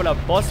 Got a couple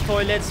of boss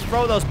toilets.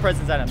 Throw those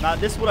presents at him. Now,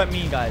 this is what I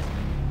mean, guys.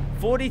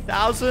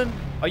 40,000?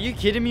 Are you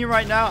kidding me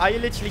right now? Are you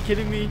literally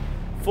kidding me?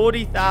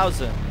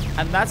 40,000.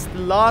 And that's the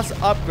last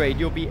upgrade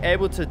you'll be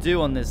able to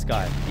do on this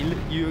guy.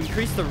 You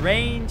increase the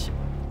range,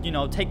 you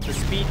know, take the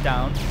speed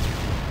down.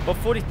 But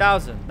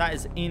 40,000, that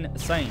is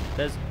insane.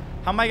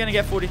 How am I going to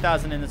get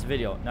 40,000 in this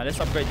video? Now, let's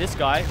upgrade this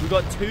guy. We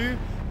got 2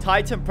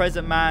 Titan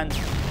Present Man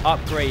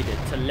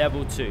upgraded to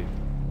level 2.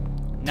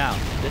 Now,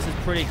 this is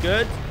pretty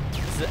good.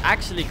 This is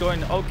actually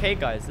going okay,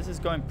 guys. This is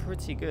going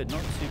pretty good.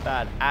 Not too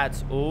bad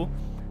at all.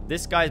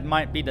 This guy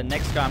might be the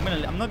next guy.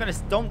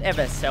 Don't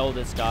ever sell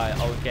this guy,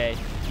 okay?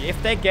 If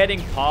they're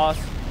getting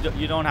past,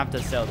 you don't have to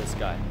sell this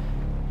guy.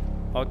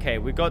 Okay,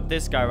 we got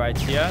this guy right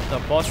here. The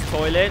boss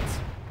toilet.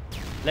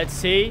 Let's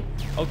see.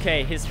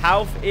 Okay, his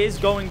health is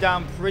going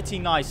down pretty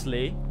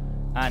nicely.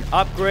 And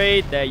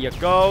upgrade. There you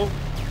go.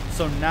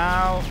 So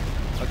now,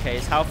 okay,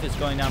 his health is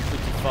going down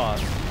pretty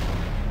fast.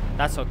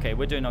 That's okay.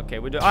 We're doing okay.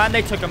 And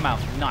they took him out.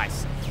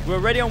 Nice. We're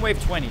already on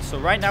wave 20. So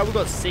right now, we've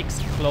got 6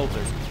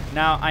 clovers.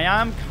 Now, I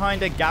am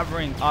kind of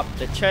gathering up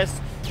the chest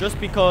just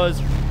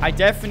because I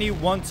definitely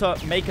want to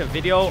make a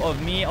video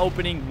of me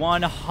opening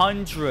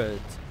 100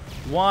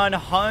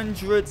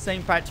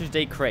 St. Patrick's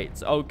Day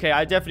crates. Okay,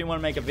 I definitely want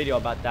to make a video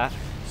about that.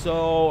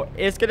 So,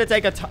 it's going to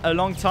take a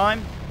long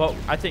time, but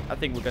I think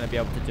we're going to be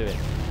able to do it.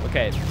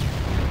 Okay,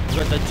 we've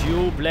got the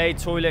dual blade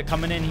toilet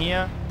coming in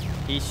here.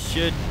 He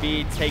should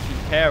be taken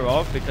care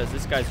of because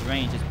this guy's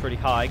range is pretty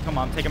high. Come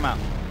on, take him out.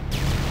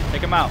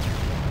 Take him out.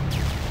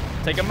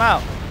 Take him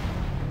out.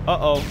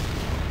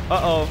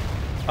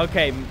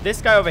 Okay,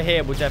 this guy over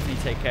here will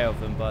definitely take care of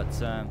him, but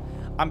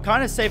I'm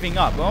kind of saving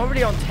up. We're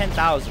already on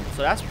 10,000,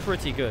 so that's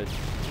pretty good.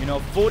 You know,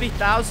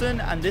 40,000,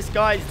 and this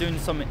guy is doing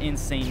some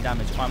insane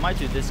damage. I might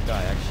do this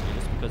guy, actually,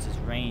 just because his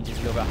range is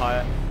a little bit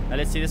higher. Now,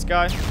 let's see this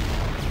guy.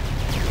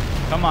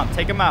 Come on,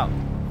 take him out.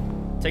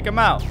 Take him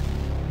out.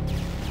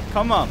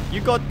 Come on, you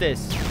got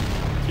this.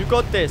 You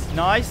got this.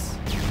 Nice.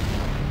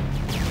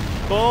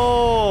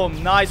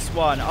 Boom. Nice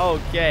one.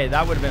 Okay,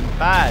 that would have been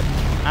bad.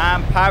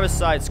 And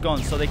parasites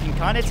gone, so they can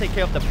kind of take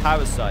care of the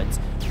parasites.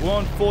 We're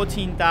on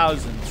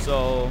 14,000,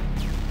 so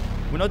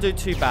we're not doing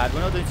too bad.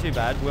 We're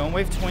on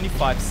wave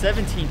 25,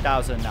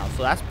 17,000 now,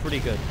 so that's pretty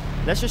good.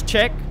 Let's just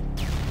check.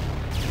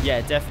 Yeah,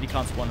 definitely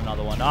can't spawn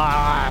another one.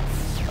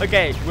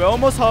 Okay, we're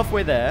almost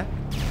halfway there.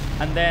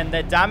 And then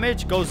their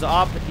damage goes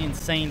up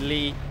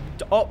insanely,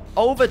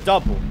 over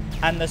double.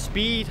 And the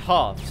speed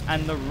halves,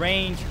 and the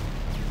range,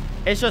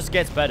 it just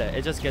gets better.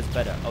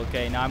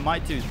 Okay, now I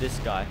might do this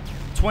guy.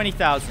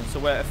 20,000. So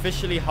we're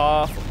officially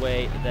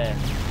halfway there.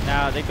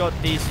 Now, they got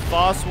these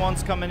fast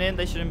ones coming in.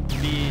 They shouldn't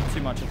be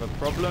too much of a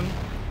problem.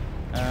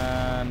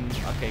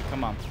 Okay,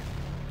 come on.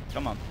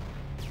 Come on.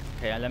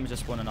 Okay, let me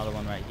just spawn another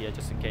one right here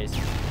just in case.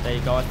 There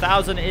you go.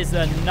 1,000 is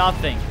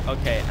nothing.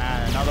 Okay,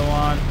 and another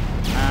one.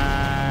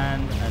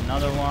 And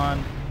another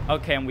one.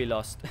 Okay, and we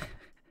lost.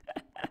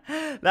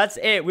 That's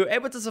it. We were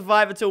able to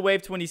survive until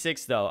wave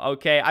 26 though.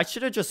 Okay, I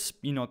should have just,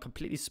 you know,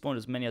 completely spawned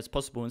as many as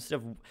possible instead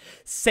of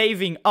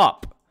saving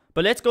up.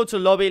 But let's go to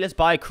lobby, let's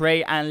buy a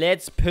crate, and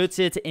let's put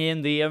it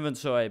in the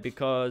inventory.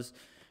 Because,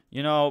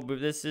 you know,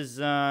 this is,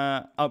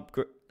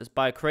 upgrade. Let's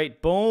buy a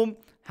crate. Boom.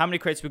 How many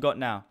crates we got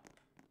now?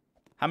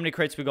 How many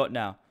crates we got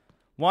now?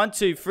 1,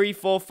 2, 3,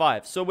 4,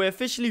 5. So we're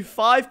officially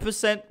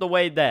 5% the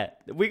way there.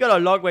 We got a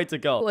long way to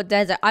go. Or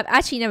desert. I've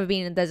actually never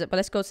been in the desert, but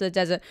let's go to the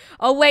desert.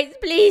 Oh,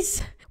 wait,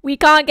 please. We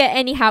can't get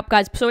any help,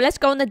 guys. So let's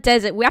go in the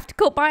desert. We have to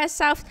go by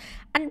ourselves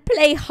and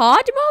play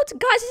hard mode.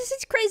 Guys, this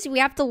is crazy. We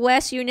have the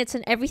worst units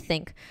and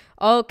everything.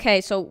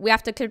 Okay, so we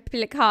have to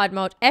click hard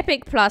mode.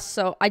 Epic plus.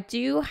 So I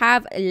do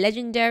have a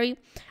legendary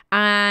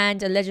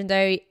and a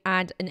legendary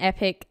and an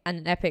epic and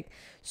an epic.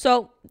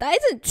 So that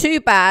isn't too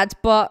bad,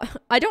 but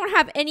I don't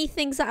have any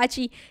things that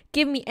actually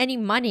give me any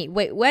money.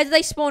 Wait, where do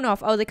they spawn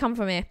off? Oh, they come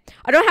from here.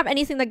 I don't have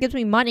anything that gives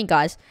me money,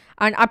 guys.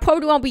 And I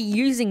probably won't be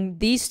using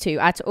these two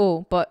at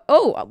all. But,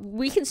 oh,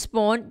 we can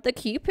spawn the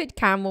Cupid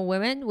camel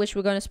women, which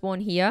we're going to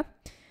spawn here.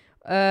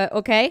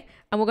 Okay,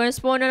 and we're going to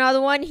spawn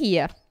another one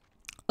here.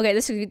 Okay,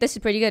 this is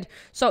pretty good.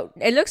 So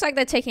it looks like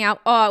they're taking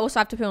out. Oh, I also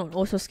have to put on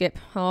auto skip.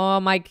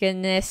 Oh my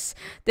goodness,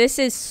 this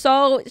is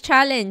so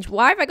challenge.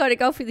 Why have I got to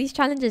go through these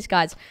challenges,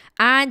 guys?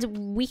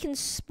 And we can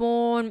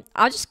spawn.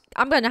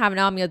 I'm gonna have an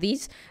army of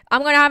these.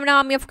 I'm gonna have an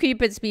army of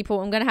cupids, people.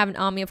 I'm gonna have an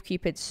army of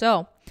cupids.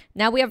 So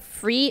now we have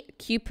 3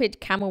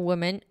 Cupid camel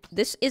women.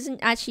 This isn't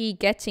actually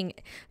getting,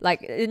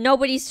 like,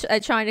 nobody's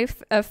trying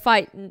to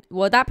fight.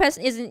 Well, that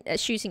person isn't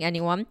shooting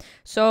anyone.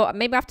 So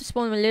maybe I have to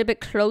spawn them a little bit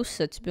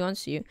closer, to be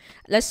honest with you.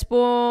 Let's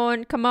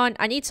spawn. Come on.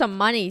 I need some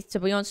money, to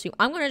be honest with you.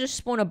 I'm going to just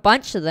spawn a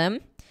bunch of them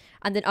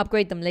and then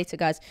upgrade them later,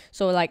 guys.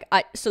 So,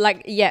 I just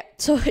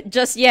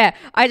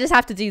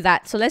have to do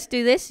that. So let's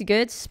do this.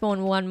 Good.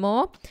 Spawn one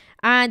more.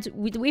 And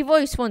we've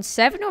already spawned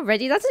 7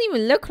 already. That doesn't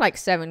even look like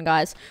 7,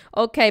 guys.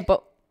 Okay,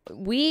 but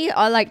we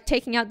are like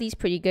taking out these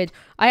pretty good.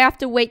 I have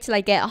to wait till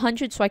I get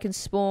 100 so I can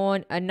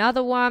spawn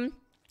another one.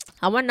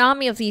 I want an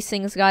army of these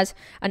things, guys.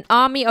 An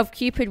army of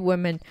Cupid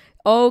women.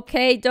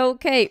 Okay.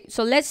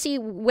 So let's see.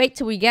 Wait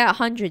till we get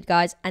 100,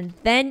 guys, and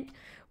then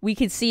we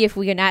can see if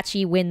we can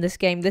actually win this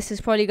game. This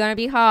is probably going to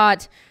be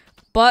hard,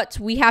 but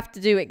we have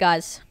to do it,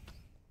 guys.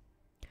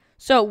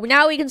 So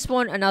now we can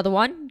spawn another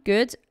one.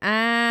 Good.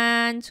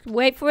 And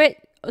wait for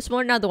it.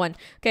 Spawn another one.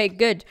 Okay,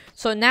 good.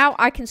 So now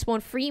I can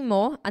spawn 3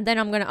 more, and then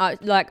I'm gonna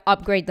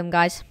upgrade them,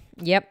 guys.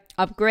 Yep,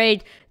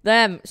 upgrade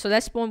them. So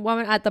let's spawn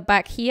one at the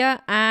back here,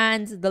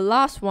 and the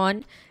last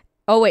one.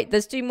 Oh wait,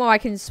 there's 2 more I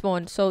can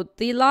spawn. So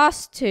the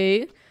last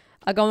 2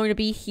 are going to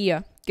be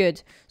here.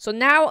 Good. So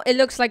now it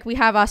looks like we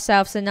have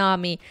ourselves an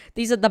army.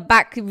 These are the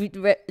back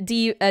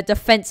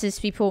defenses,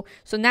 people.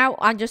 So now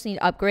I just need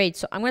to upgrade.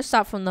 So I'm gonna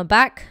start from the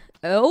back.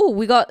 Oh,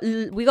 we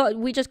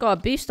just got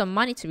a boost on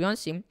money, to be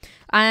honest with you.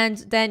 And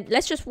then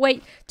let's just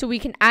wait till we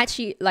can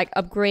actually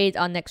upgrade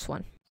our next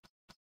one.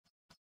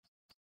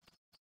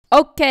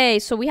 Okay,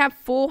 so we have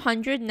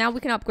 400. Now we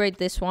can upgrade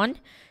this one.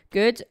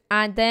 Good.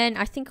 And then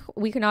I think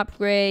we can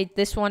upgrade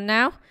this one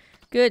now.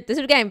 Good. This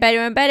is getting better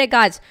and better,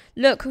 guys.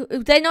 Look,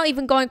 they're not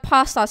even going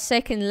past our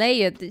 2nd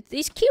layer.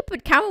 These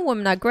Cupid camel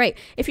women are great.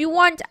 If you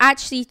want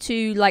actually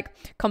to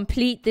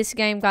complete this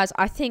game, guys,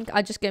 I think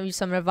I'll just give you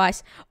some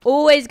advice.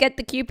 Always get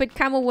the Cupid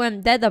camel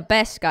women. They're the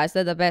best, guys.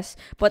 They're the best.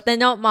 But they're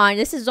not mine.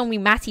 This is only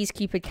Matty's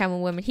Cupid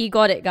camel women. He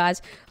got it,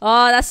 guys.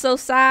 Oh, that's so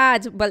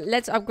sad. But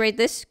let's upgrade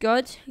this.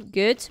 Good.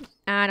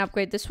 And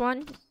upgrade this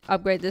one.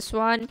 Upgrade this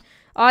one.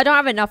 Oh, I don't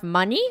have enough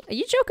money? Are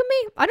you joking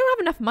me? I don't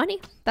have enough money.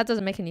 That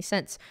doesn't make any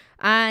sense.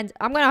 And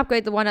I'm going to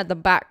upgrade the one at the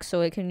back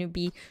so it can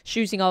be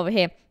shooting over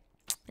here.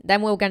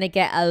 Then we're going to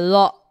get a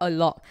lot.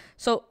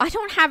 So I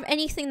don't have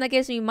anything that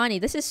gives me money.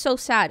 This is so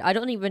sad. I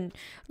don't even,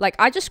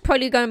 I just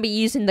probably going to be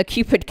using the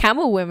Cupid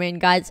camel woman,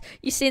 guys.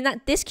 You seen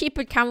that? This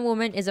Cupid camel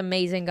woman is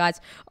amazing,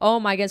 guys. Oh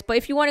my goodness. But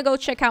if you want to go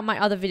check out my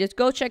other videos,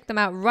 go check them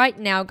out right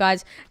now,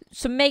 guys.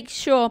 So make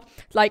sure,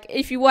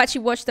 if you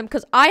actually watch them,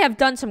 because I have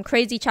done some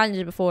crazy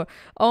challenges before.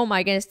 Oh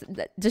my goodness,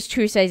 just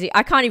true crazy.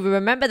 I can't even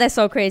remember. They're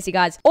so crazy,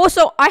 guys.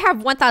 Also, I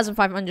have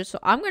 1,500, so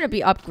I'm going to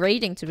be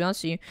upgrading, to be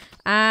honest with you.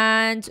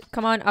 And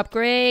come on,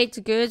 upgrade.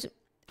 Good.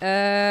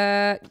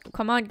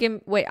 Come on,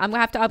 wait, I'm gonna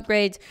have to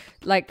upgrade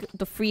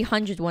the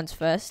 300 ones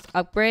first.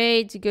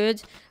 Upgrade.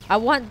 Good. I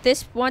want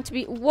this one to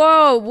be,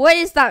 whoa, what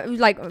is that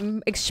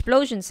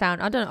explosion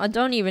sound? I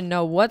don't even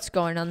know what's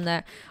going on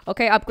there.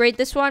 Okay, upgrade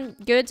this one.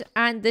 Good.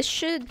 And this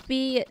should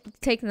be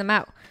taking them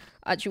out.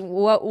 Actually,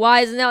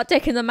 why is it not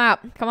taking them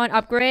out? Come on,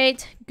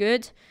 upgrade.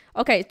 Good.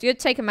 Okay, good.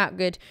 Take them out.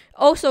 Good.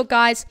 Also,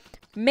 guys,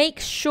 make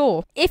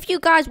sure, if you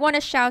guys want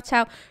a shout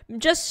out,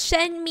 just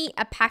send me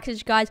a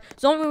package, guys.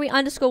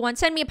 Zombie_1,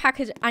 send me a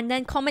package and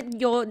then comment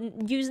your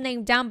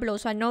username down below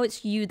so I know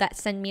it's you that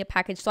send me a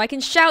package so I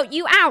can shout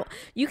you out.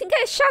 You can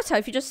get a shout out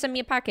if you just send me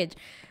a package.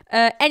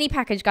 Any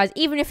package, guys,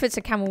 even if it's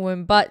a camel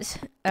woman, but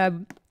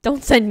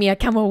don't send me a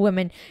camel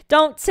woman.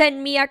 Don't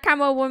send me a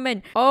camel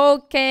woman.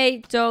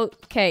 Okay,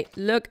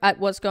 look at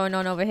what's going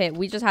on over here.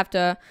 We just have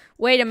to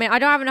wait a minute. I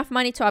don't have enough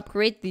money to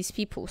upgrade these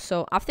people,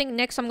 so I think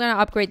next I'm gonna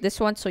upgrade this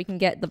one so we can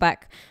get the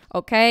back.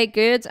 Okay,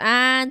 good.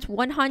 And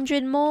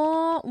 100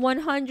 more.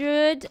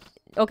 100.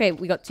 Okay,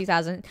 we got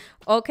 2,000.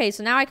 Okay,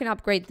 so now I can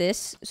upgrade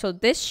this. So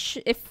this,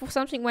 if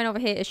something went over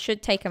here, it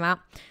should take him out.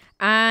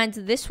 And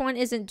this one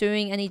isn't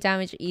doing any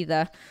damage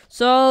either.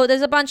 So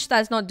there's a bunch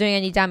that's not doing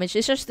any damage.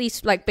 It's just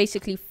these, like,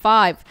 basically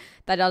 5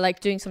 that are,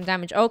 like, doing some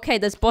damage. Okay,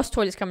 there's boss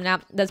toilets coming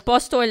out. There's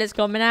boss toilets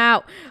coming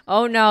out.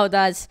 Oh, no,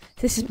 this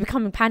is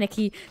becoming a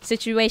panicky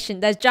situation.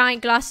 There's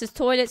giant glasses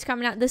toilets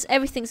coming out. There's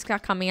everything's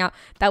coming out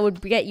that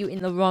would get you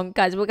in the wrong.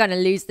 Guys, we're going to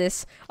lose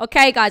this.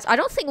 Okay, guys, I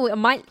don't think we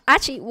might...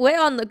 Actually, we're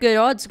on the good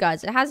odds,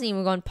 guys. It hasn't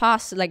even gone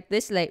past, like,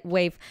 this late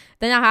wave.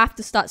 Then I have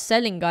to start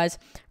selling, guys.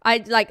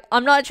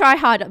 I'm not a try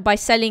hard by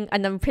selling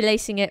and then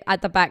placing it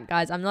at the back,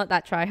 guys. I'm not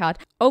that try hard.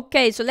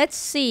 Okay, so let's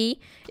see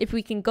if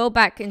we can go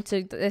back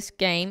into this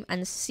game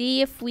and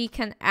see if we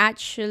can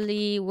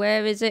actually...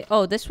 Where is it?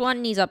 Oh, this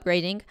one needs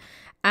upgrading.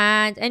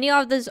 And any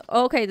others...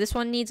 Okay, this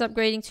one needs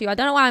upgrading too. I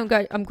don't know why I'm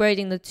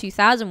upgrading the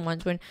 2,000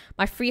 ones when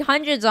my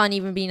 300s aren't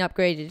even being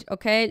upgraded.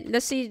 Okay,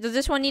 let's see. Does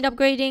this one need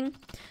upgrading?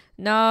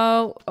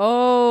 No.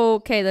 Oh,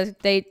 okay.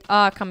 They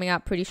are coming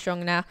out pretty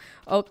strong now.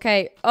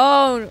 Okay.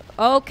 Oh,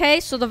 okay.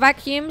 So the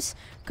vacuums.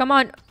 Come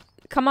on.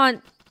 Come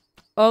on.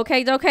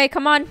 Okay. Okay.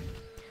 Come on.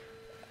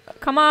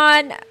 Come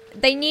on.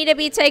 They need to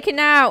be taken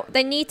out.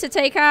 They need to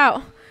take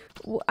out.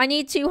 I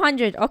need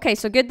 200. Okay,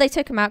 so good they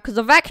took them out because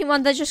the vacuum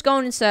one, they're just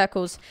going in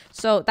circles.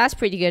 So that's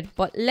pretty good.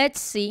 But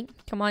let's see.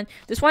 Come on.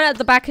 This one at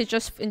the back is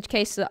just in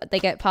case they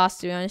get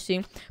past, to be honest with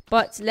you.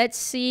 But let's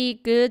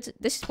see. Good.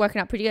 This is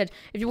working out pretty good.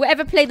 If you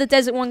ever play the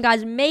desert one,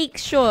 guys, make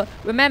sure,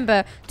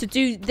 remember to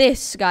do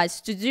this,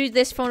 guys. To do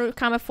this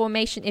camera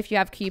formation if you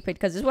have Cupid,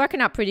 because it's working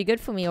out pretty good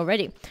for me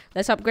already.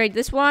 Let's upgrade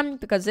this one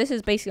because this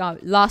is basically our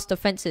last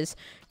defenses.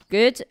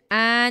 Good.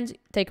 And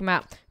take them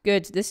out.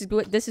 Good. This is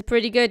good. This is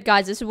pretty good,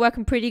 guys. This is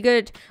working pretty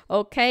good.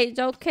 Okay.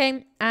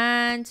 Okay.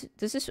 And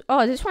this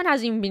one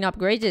hasn't even been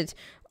upgraded.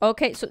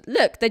 Okay. So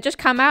look, they just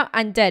come out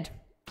and dead.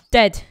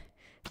 Dead.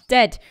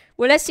 Dead.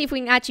 Well, let's see if we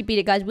can actually beat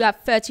it, guys. We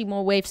have 30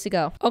 more waves to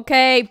go.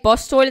 Okay.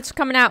 Boss toilets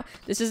coming out.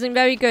 This isn't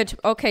very good.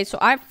 Okay. So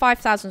I have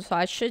 5,000. So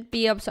I should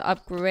be able to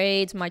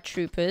upgrade my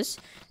troopers.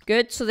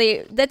 Good. So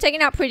they're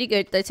taking out pretty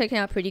good. They're taking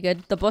out pretty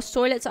good. The boss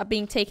toilets are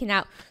being taken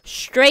out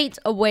straight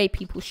away,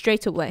 people.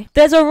 Straight away.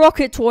 There's a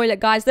rocket toilet,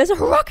 guys. There's a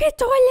rocket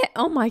toilet.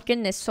 Oh my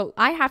goodness. So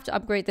I have to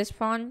upgrade this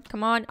one.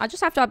 Come on. I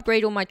just have to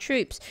upgrade all my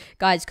troops,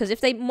 guys. Because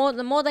if the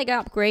more they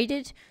get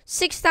upgraded,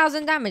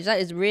 6,000 damage.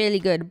 That is really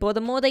good. But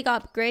the more they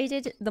got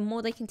upgraded, the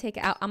more they can take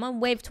it out. I'm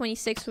on wave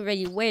 26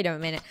 already. Wait a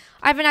minute.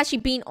 I haven't actually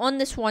been on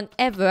this one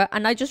ever.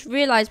 And I just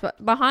realized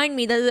behind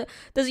me, there's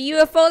a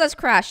UFO that's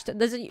crashed.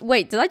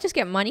 Wait, did I just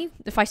get money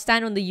if I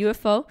stand on the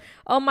UFO?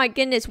 Oh my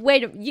goodness.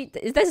 Wait,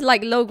 is there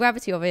like low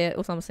gravity over here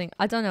or something?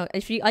 I don't know.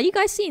 Are you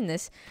guys seeing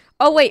this?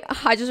 Oh wait,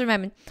 I just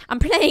remembered. I'm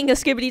playing a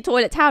Skibbity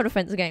Toilet Tower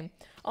Defense game.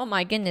 Oh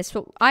my goodness.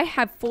 So I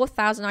have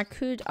 4,000. I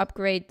could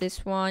upgrade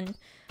this one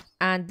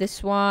and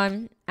this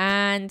one.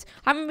 And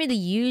I haven't really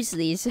used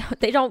these.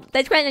 They're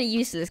kind of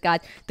useless, guys.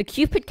 The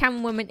Cupid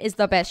Camel Woman is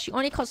the best. She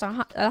only costs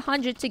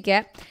 100 to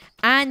get.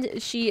 And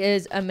she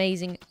is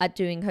amazing at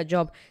doing her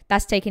job.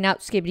 That's taking out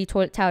Skibbity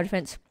Toilet Tower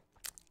Defense.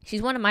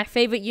 She's one of my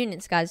favorite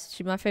units, guys.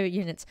 She's my favorite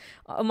units.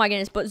 Oh my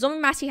goodness. But Zombie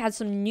Matty has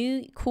some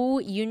new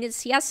cool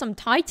units. He has some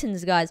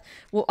Titans, guys.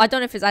 Well, I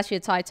don't know if it's actually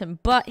a Titan,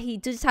 but he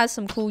just has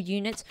some cool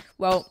units.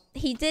 Well,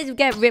 he did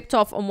get ripped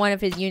off on one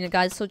of his units,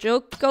 guys. So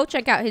go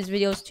check out his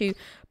videos too.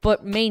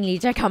 But mainly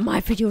check out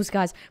my videos,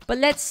 guys. But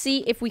let's see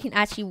if we can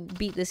actually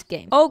beat this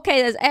game.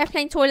 Okay, there's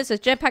airplane toilets, there's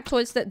jetpack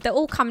toilets. They're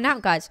all coming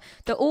out, guys.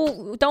 They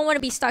all don't want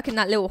to be stuck in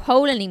that little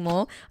hole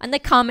anymore. And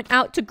they're coming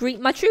out to greet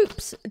my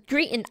troops.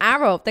 Greet an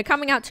arrow. They're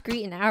coming out to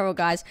greet an arrow,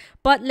 guys.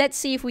 But let's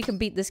see if we can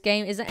beat this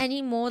game. Is there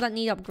any more that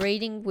need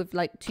upgrading with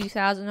like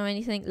 2,000 or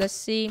anything? Let's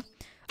see.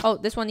 Oh,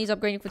 this one needs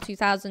upgrading for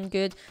 2,000.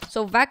 Good.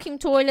 So vacuum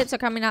toilets are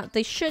coming out.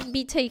 They should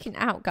be taken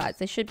out, guys.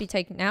 They should be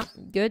taken out.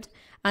 Good.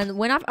 And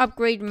when I've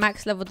upgraded,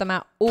 max leveled them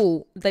out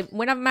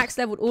when I've max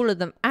leveled all of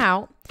them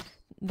out,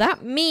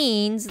 that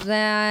means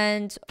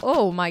that,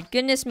 oh my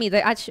goodness me,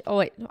 they actually, oh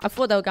wait, I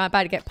thought they were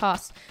about to get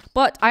past.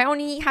 But I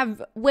only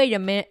have, wait a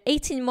minute,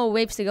 18 more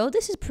waves to go.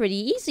 This is pretty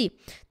easy.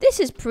 This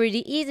is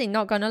pretty easy,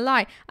 not gonna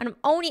lie. And I'm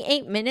only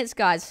 8 minutes,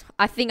 guys.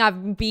 I think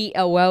I've beat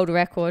a world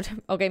record.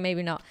 Okay,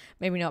 maybe not.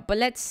 Maybe not. But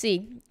let's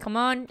see. Come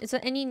on. Is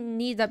there any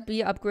need that be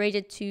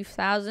upgraded to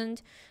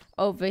 2,000?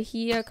 Over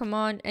here, come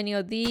on. Any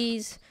of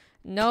these?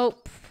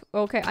 Nope.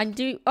 Okay, I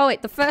do. Oh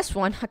wait, the first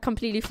one. I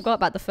completely forgot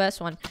about the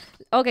first one.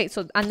 Okay,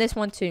 so, and this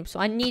one too. So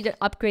I need to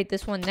upgrade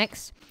this one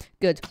next.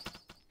 Good.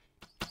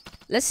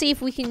 Let's see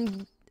if we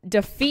can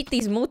defeat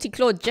these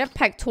multi-claw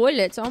jetpack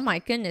toilets. Oh my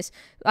goodness.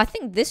 I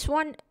think this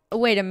one...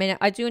 Wait a minute.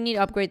 I do need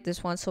to upgrade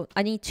this one. So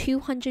I need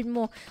 200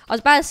 more. I was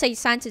about to say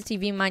Santa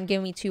TV Man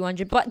give me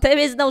 200. But there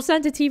is no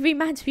Santa TV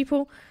Man,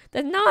 people.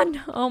 There's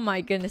none. Oh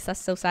my goodness.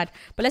 That's so sad.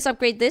 But let's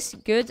upgrade this.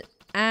 Good.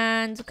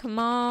 And come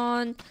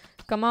on.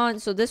 Come on.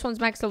 So this one's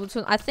max level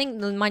 2. I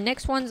think my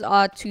next ones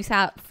are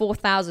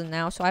 4,000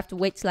 now. So I have to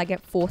wait till I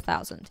get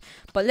 4,000.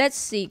 But let's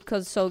see.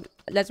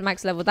 Let's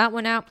max level that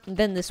one out. And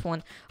then this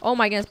one. Oh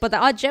my goodness. But there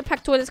are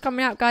jetpack toilets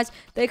coming out, guys.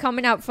 They're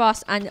coming out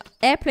fast. And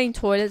airplane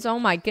toilets. Oh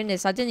my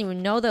goodness. I didn't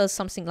even know there was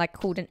something like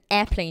called an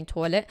airplane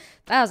toilet.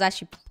 That was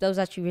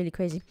actually really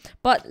crazy.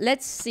 But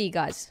let's see,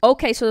 guys.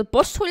 Okay, so the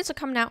boss toilets are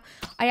coming out.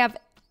 I have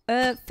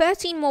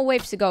 13 more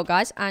waves to go,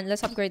 guys, and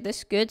let's upgrade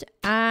this. Good.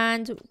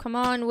 And come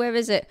on, where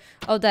is it?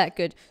 Oh, there.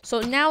 Good. So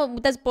now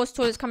there's boss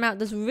toilets coming out.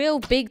 There's real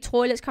big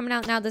toilets coming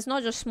out now. There's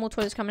not just small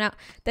toilets coming out.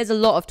 There's a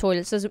lot of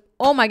toilets. There's,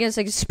 oh my goodness,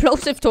 like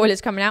explosive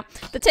toilets coming out.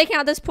 They're taking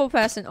out this poor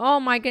person. Oh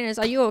my goodness,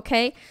 are you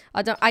okay?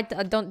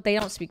 They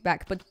don't speak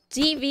back. But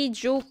TV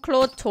dual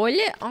claw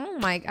toilet. Oh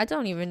my, I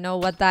don't even know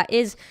what that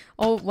is.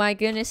 Oh my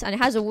goodness, and it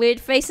has a weird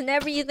face and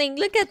everything.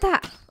 Look at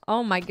that.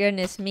 Oh my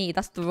goodness me,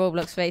 that's the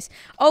Roblox face.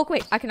 Oh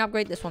wait, I can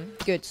upgrade this one.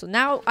 Good. So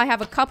now I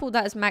have a couple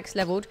that is max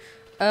leveled.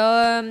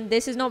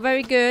 This is not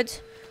very good.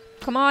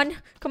 Come on,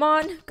 come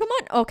on, come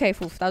on. Okay,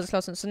 that was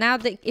close one. So now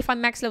if I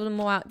max level them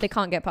more out, they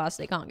can't get past.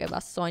 They can't get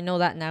past. So I know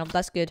that now.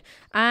 That's good.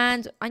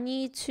 And I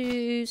need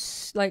to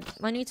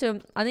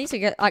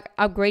get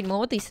upgrade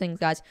more of these things,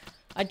 guys.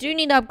 I do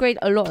need to upgrade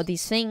a lot of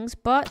these things,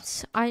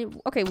 but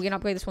okay, we can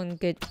upgrade this one.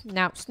 Good.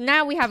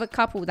 Now we have a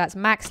couple that's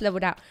max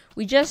leveled out.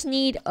 We just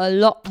need a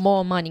lot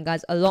more money,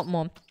 guys. A lot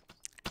more.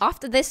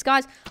 After this,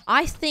 guys,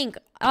 I think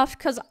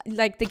because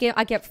like the game,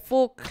 I get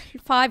 5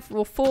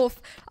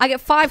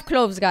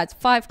 cloves, guys.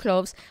 5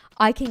 cloves.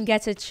 I can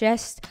get a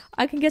chest.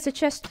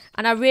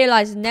 And I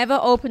realized never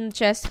open the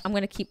chest. I'm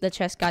going to keep the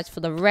chest, guys,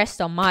 for the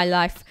rest of my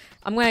life.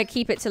 I'm going to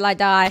keep it till I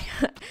die.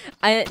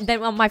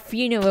 Then on my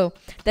funeral,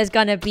 there's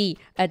going to be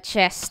a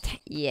chest.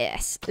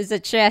 Yes, there's a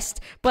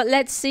chest. But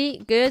let's see.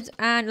 Good.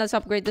 And let's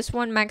upgrade this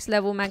one. Max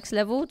level.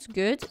 It's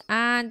good.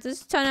 And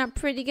this turned out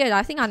pretty good.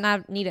 I think I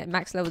now need to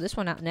max level this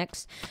one out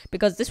next.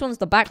 Because this one's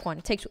the back one.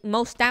 It takes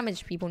most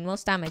damage, people.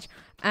 Most damage.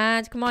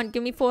 And come on,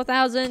 give me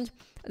 4,000.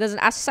 There's an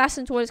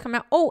assassin toilet coming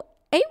out. Oh,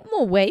 8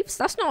 more waves.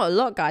 That's not a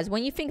lot, guys.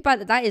 When you think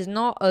about it, that is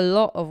not a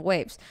lot of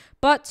waves.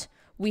 But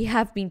we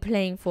have been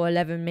playing for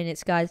 11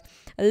 minutes, guys.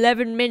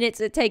 11 minutes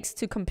it takes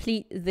to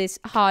complete this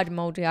hard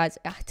mode, guys.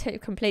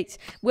 Complete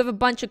with a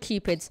bunch of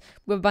cupids.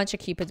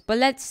 But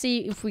let's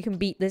see if we can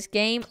beat this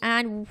game.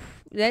 And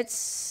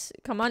let's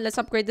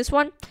upgrade this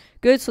one.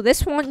 Good. So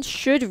this one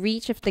should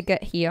reach if they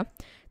get here.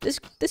 This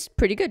is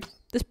pretty good.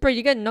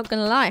 Not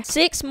gonna lie.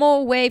 6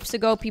 more waves to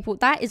go, people.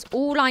 That is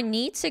all I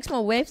need. 6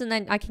 more waves and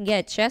then I can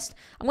get a chest.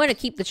 I'm gonna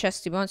keep the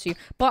chest, to be honest with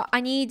you. But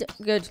I need...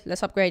 Good.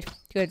 Let's upgrade.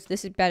 Good.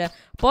 This is better.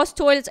 Boss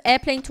toilets,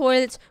 airplane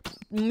toilets,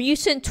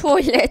 mutant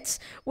toilets.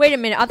 Wait a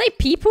minute. Are they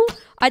people?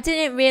 I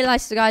didn't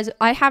realize, guys.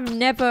 I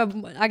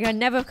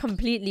never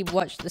completely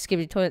watched the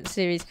Skibidi Toilet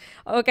series.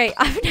 Okay,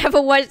 I've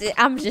never watched it.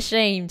 I'm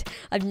ashamed.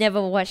 I've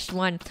never watched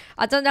one.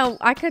 I don't know.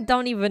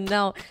 Don't even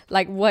know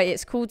like what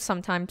it's called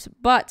sometimes.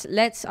 But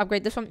let's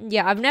upgrade this one.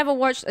 Yeah, I've never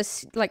watched a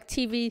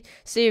TV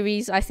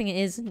series. I think it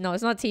is. No,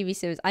 it's not a TV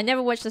series. I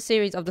never watched the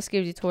series of the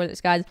Skibidi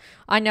Toilets, guys.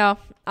 I know.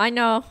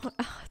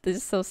 This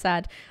is so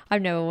sad.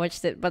 I've never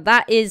watched it, but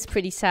that is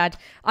pretty sad.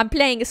 I'm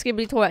playing a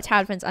Skibidi Toilet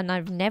Tower Defense, and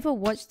I've never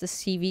watched the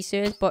TV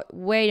series. But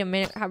wait a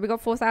minute, have we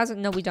got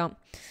 4,000? No, we don't.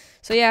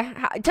 So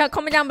yeah,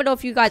 comment down below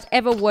if you guys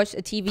ever watched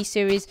a TV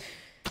series.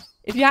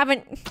 If you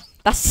haven't,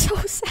 that's so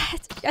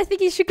sad. I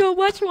think you should go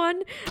watch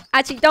one.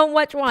 Actually, don't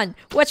watch one.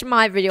 Watch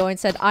my video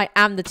instead. I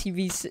am the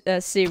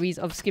TV series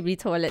of Skibidi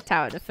Toilet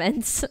Tower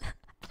Defense.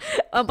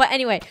 But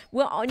anyway,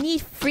 we'll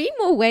need 3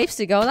 more waves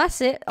to go.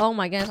 That's it. Oh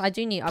my goodness, I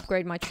do need to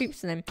upgrade my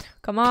troops then.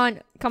 Come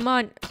on.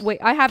 Wait,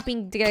 I have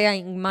been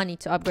getting money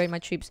to upgrade my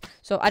troops,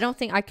 so I don't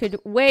think I could.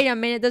 Wait a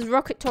minute, there's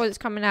rocket toilets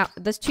coming out.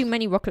 There's too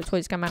many rocket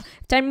toilets coming out.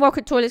 If 10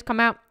 rocket toilets come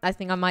out, I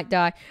think I might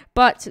die.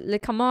 But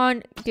come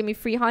on, give me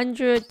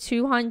 300,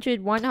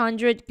 200,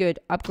 100. Good.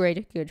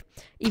 Upgrade. Good.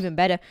 Even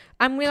better.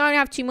 And we only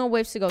have 2 more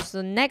waves to go. So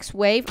the next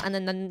wave and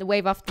then the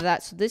wave after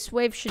that. So this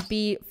wave should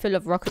be full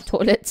of rocket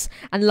toilets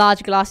and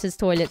large glasses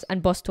toilets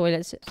and boss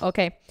toilets.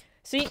 Okay.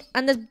 See,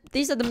 and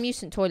these are the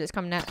mutant toilets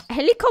coming out.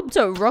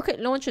 Helicopter rocket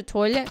launcher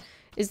toilet.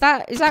 Is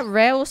that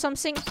rare or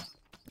something?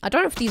 I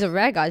don't know if these are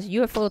rare, guys.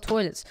 UFO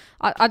toilets.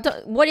 I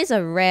don't. What is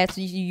a rare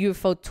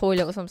UFO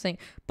toilet or something?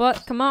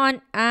 But come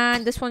on,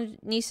 and this one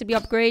needs to be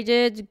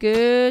upgraded.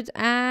 Good,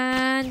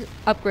 and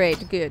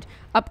upgrade. Good.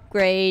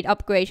 Upgrade.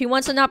 Who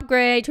wants an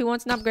upgrade?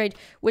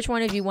 Which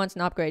one of you wants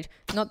an upgrade?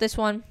 Not this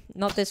one.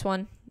 Not this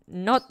one.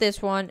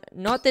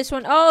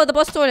 Oh, the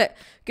boss toilet.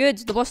 Good.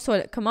 The boss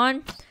toilet. Come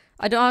on.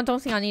 I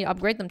don't think I need to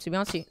upgrade them, to be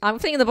honest with you. I'm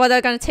thinking the boys are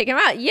going to take him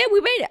out. Yeah,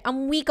 we made it.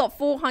 And we got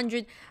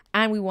 400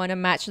 and we won a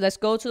match. Let's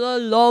go to the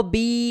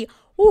lobby.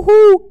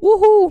 Woohoo!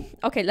 Woohoo!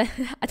 Okay,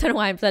 I don't know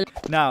why I'm so...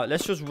 Now,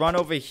 let's just run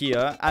over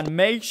here and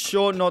make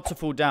sure not to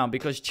fall down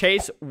because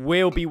Chase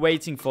will be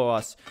waiting for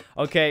us.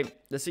 Okay,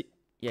 let's see.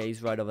 Yeah,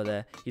 he's right over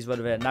there. He's right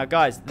over there. Now,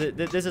 guys,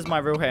 this is my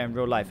real hair in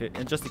real life,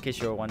 just in case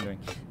you were wondering.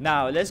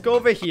 Now, let's go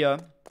over here.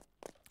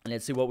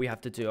 Let's see what we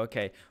have to do.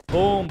 Okay,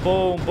 boom,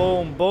 boom,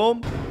 boom,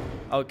 boom.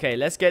 Okay,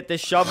 let's get this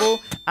shovel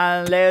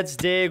and let's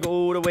dig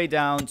all the way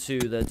down to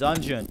the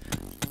dungeon.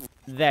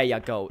 There you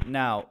go.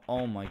 Now,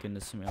 oh my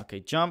goodness me. Okay,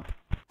 jump,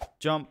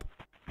 jump,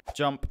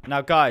 jump.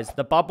 Now, guys,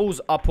 the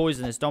bubbles are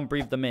poisonous. Don't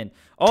breathe them in.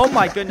 Oh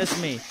my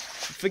goodness me.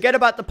 Forget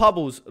about the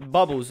bubbles.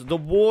 The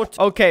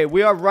water. Okay,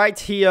 we are right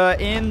here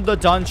in the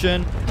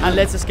dungeon and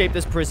let's escape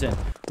this prison.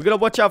 We're gonna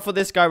watch out for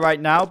this guy right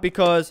now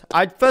because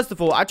first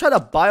of all, I tried to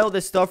buy all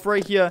this stuff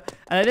right here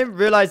and I didn't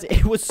realize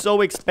it was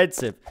so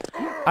expensive.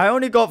 I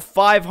only got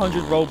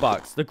 500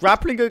 Robux. The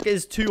grappling hook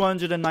is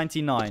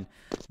 299.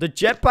 The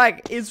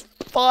jetpack is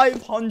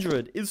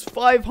 500. It's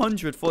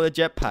 500 for the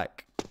jetpack.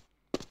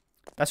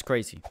 That's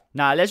crazy.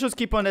 Now, let's just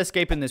keep on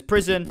escaping this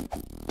prison.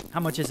 How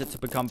much is it to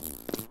become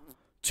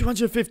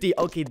 250?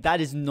 Okay,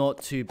 that is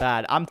not too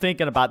bad. I'm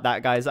thinking about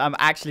that, guys. I'm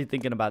actually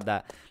thinking about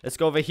that. Let's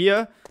go over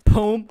here.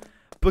 Boom.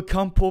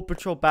 Become Paw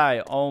Patrol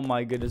Barry. Oh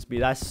my goodness me.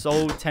 That's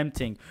so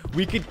tempting.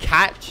 We could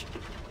catch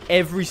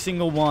every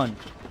single one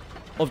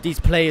of these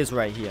players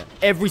right here.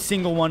 Every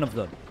single one of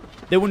them.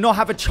 They will not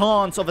have a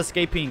chance of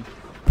escaping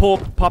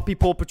Puppy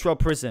Paw Patrol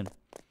prison.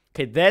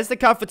 Okay, there's the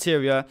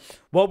cafeteria.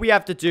 What we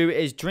have to do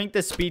is drink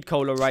the speed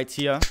cola right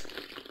here.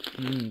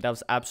 That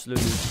was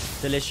absolutely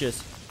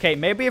delicious. Okay,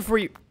 maybe if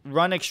we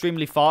run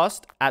extremely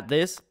fast at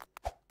this.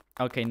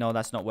 Okay, no,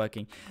 that's not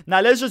working.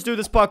 Now, let's just do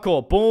this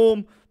parkour.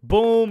 Boom,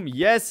 boom,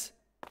 yes,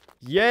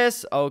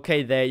 yes.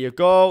 Okay, there you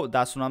go.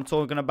 That's what I'm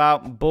talking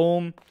about.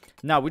 Boom.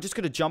 Now, we're just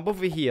going to jump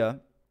over here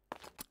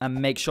and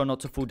make sure not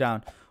to fall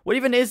down. What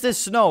even is this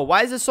snow?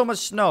 Why is there so much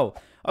snow?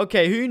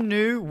 Okay, who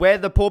knew where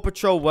the Paw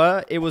Patrol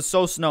were? It was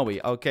so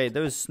snowy. Okay,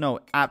 there was snow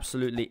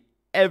absolutely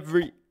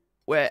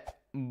everywhere.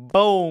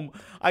 Boom.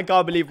 I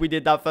can't believe we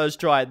did that first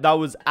try. That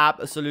was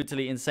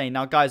absolutely insane.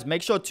 Now, guys,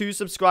 make sure to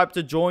subscribe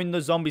to join the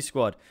zombie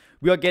squad.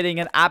 We are getting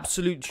an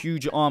absolute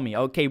huge army.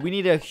 Okay, we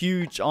need a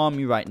huge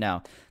army right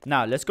now.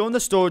 Now, let's go in the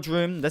storage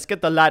room. Let's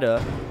get the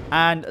ladder.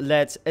 And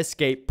let's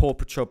escape Paw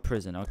Patrol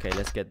prison. Okay,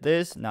 let's get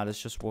this. Now,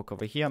 let's just walk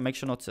over here. Make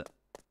sure not to...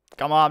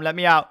 Come on, let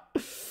me out.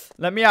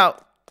 Let me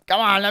out. Come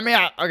on, let me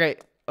out. Okay,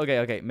 okay,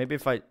 okay. Maybe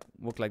if I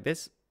walk like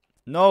this.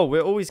 No,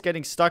 we're always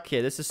getting stuck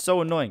here. This is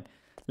so annoying.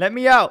 Let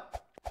me out.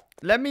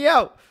 Let me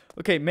out.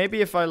 Okay,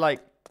 maybe if I like...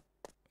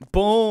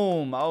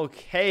 Boom.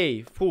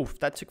 Okay. Poof,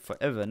 that took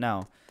forever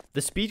now. The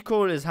speed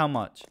call is how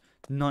much?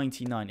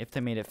 99. If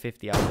they made it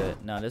 50, I'll do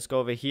it. Now, let's go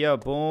over here.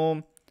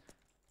 Boom.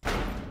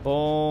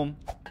 Boom.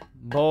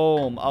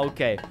 Boom.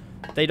 Okay.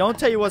 They don't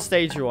tell you what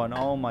stage you're on.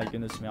 Oh, my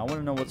goodness me. I want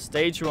to know what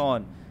stage you're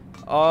on.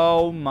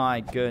 Oh, my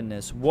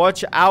goodness.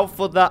 Watch out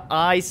for the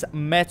ice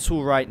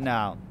metal right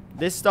now.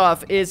 This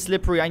stuff is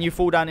slippery and you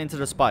fall down into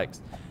the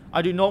spikes.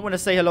 I do not want to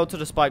say hello to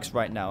the spikes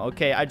right now.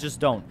 Okay, I just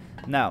don't.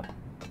 Now,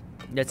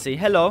 let's see.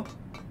 Hello.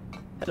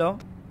 Hello.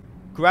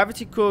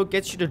 Gravity core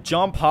gets you to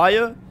jump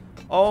higher.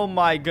 Oh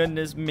my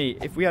goodness me.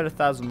 If we had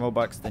 1,000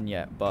 Robux, then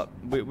yeah. But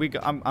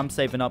I'm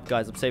saving up,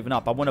 guys. I'm saving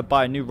up. I want to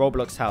buy a new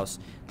Roblox house.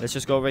 Let's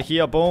just go over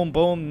here. Boom,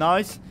 boom.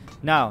 Nice.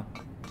 Now,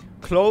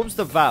 close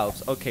the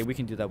valves. Okay, we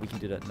can do that. We can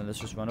do that. Now, let's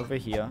just run over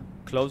here.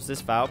 Close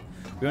this valve.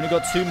 We only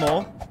got 2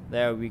 more.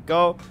 There we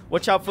go.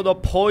 Watch out for the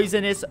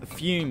poisonous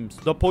fumes.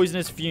 The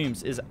poisonous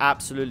fumes is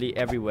absolutely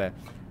everywhere.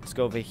 Let's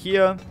go over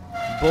here.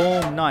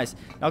 Boom. Nice.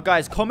 Now,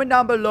 guys, comment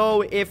down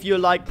below if you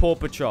like Paw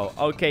Patrol.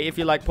 Okay, if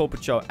you like Paw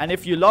Patrol. And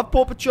if you love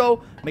Paw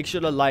Patrol, make sure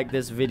to like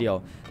this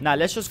video. Now,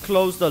 let's just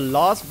close the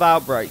last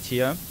valve right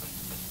here.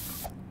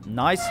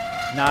 Nice.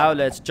 Now,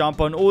 let's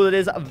jump on all of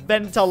this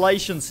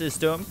ventilation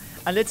system.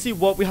 And let's see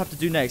what we have to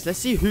do next. Let's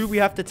see who we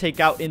have to take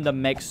out in the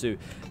mech suit.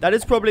 That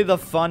is probably the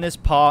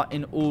funnest part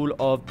in all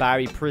of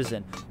Barry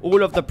Prison.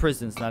 All of the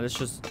prisons. Now, let's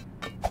just...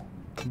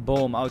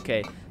 Boom.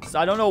 Okay. So,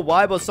 I don't know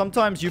why, but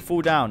sometimes you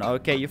fall down.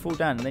 Okay, you fall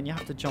down, and then you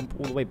have to jump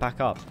all the way back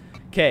up.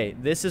 Okay,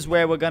 this is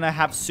where we're going to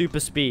have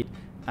super speed.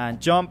 And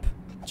jump,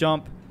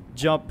 jump,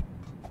 jump.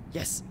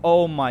 Yes.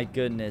 Oh, my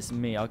goodness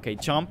me. Okay,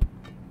 jump,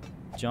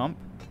 jump,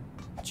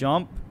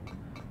 jump.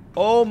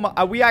 Oh my,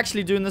 are we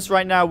actually doing this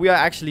right now? We are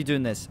actually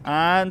doing this.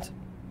 And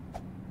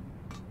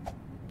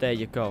there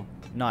you go.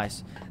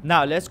 Nice.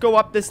 Now, let's go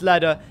up this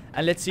ladder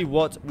and let's see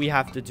what we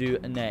have to do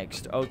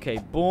next. Okay,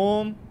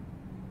 boom.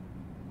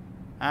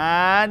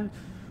 And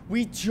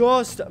we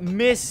just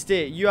missed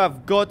it. You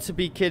have got to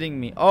be kidding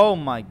me. Oh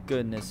my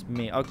goodness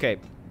me. Okay.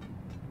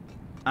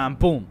 And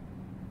boom.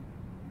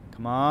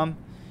 Come on.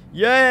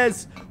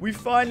 Yes! We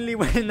finally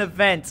win the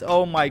vent.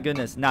 Oh my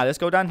goodness. Now, let's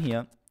go down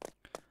here.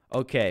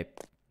 Okay.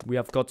 We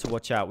have got to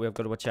watch out. We have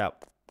got to watch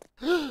out.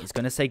 He's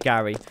going to say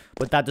Gary,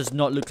 but that does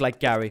not look like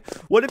Gary.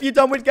 What have you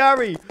done with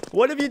Gary?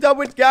 What have you done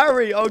with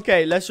Gary?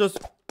 Okay, let's just...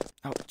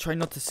 Oh, try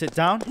not to sit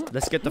down.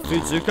 Let's get the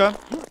food Zuka.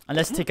 And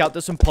let's take out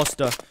this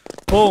imposter.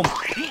 Boom.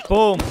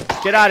 Boom.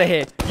 Get out of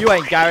here. You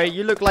ain't Gary.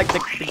 You look like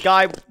the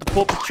guy with the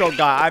Paw Patrol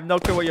guy. I have no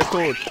clue what you're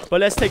called. But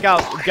let's take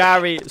out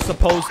Gary,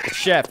 supposed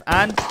chef.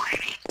 And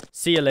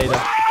see you later.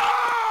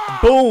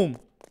 Boom.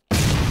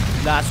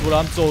 That's what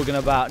I'm talking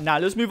about. Now,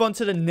 let's move on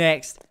to the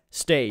next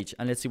stage.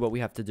 And let's see what we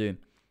have to do.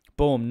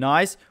 Boom.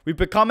 Nice. We've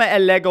become a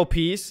Lego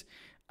piece.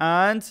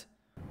 And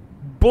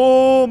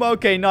boom.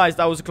 Okay, nice.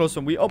 That was a close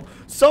one.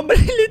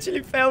 Somebody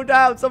literally fell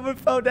down. Someone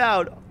fell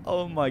down.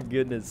 Oh, my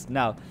goodness.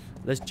 Now,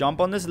 let's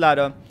jump on this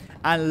ladder.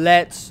 And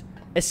let's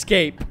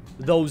escape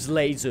those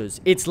lasers.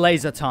 It's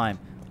laser time.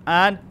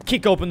 And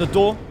kick open the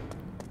door.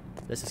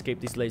 Let's escape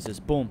these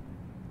lasers. Boom.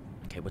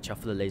 Okay, watch out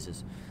for the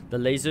lasers. The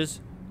lasers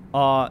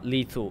are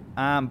lethal.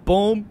 And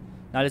boom.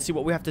 Now let's see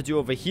what we have to do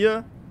over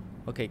here.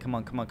 Okay, come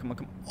on, come on, come on,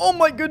 come on. Oh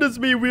my goodness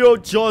me, we all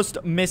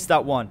just missed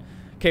that one.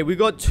 Okay, we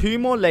got 2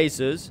 more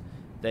lasers.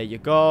 There you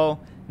go.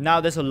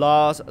 Now there's a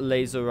last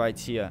laser right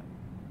here.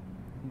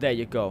 There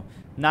you go.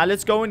 Now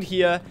let's go in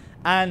here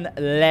and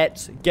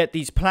let's get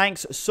these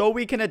planks so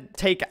we can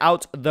take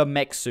out the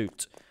mech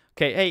suit.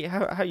 Okay, hey,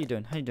 how you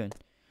doing? How you doing?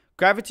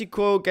 Gravity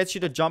coil gets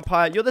you to jump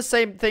higher. You're the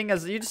same thing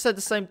as... You just said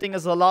the same thing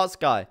as the last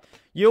guy.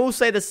 You all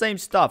say the same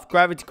stuff.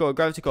 Gravity coil,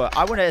 gravity coil.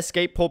 I want to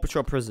escape Paw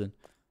Patrol prison.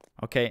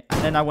 Okay,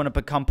 and then I want to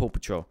become Paw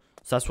Patrol.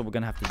 So that's what we're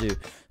going to have to do.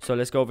 So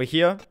let's go over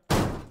here.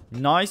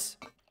 Nice.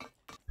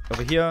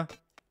 Over here.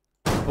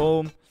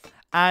 Boom.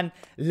 And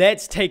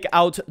let's take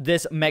out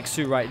this mech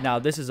suit right now.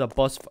 This is a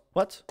boss...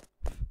 What?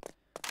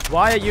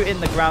 Why are you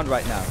in the ground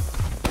right now?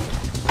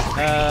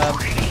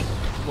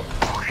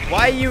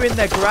 Why are you in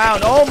the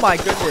ground? Oh my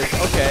goodness.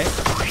 Okay.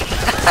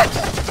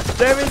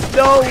 There is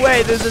no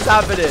way this is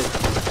happening.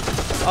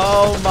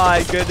 Oh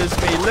my goodness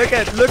me. Look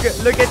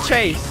at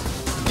Chase.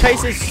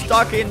 Chase is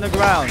stuck in the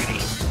ground.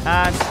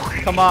 And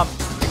come on.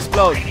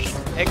 Explode.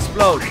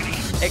 Explode.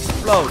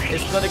 Explode.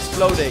 It's not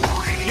exploding.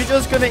 You're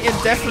just gonna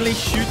indefinitely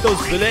shoot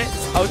those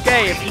bullets?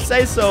 Okay, if you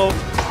say so.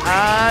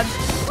 And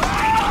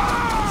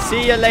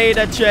see you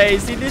later,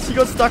 Chase. He literally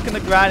got stuck in the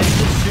ground and he's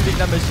just shooting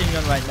that machine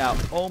gun right now.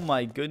 Oh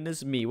my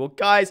goodness me. Well,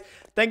 guys,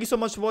 thank you so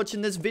much for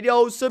watching this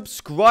video.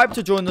 Subscribe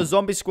to join the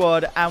zombie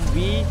squad and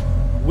we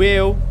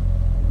will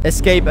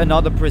escape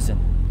another prison.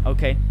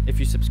 Okay, if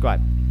you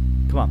subscribe.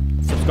 Come on,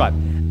 subscribe.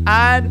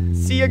 And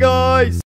see you guys.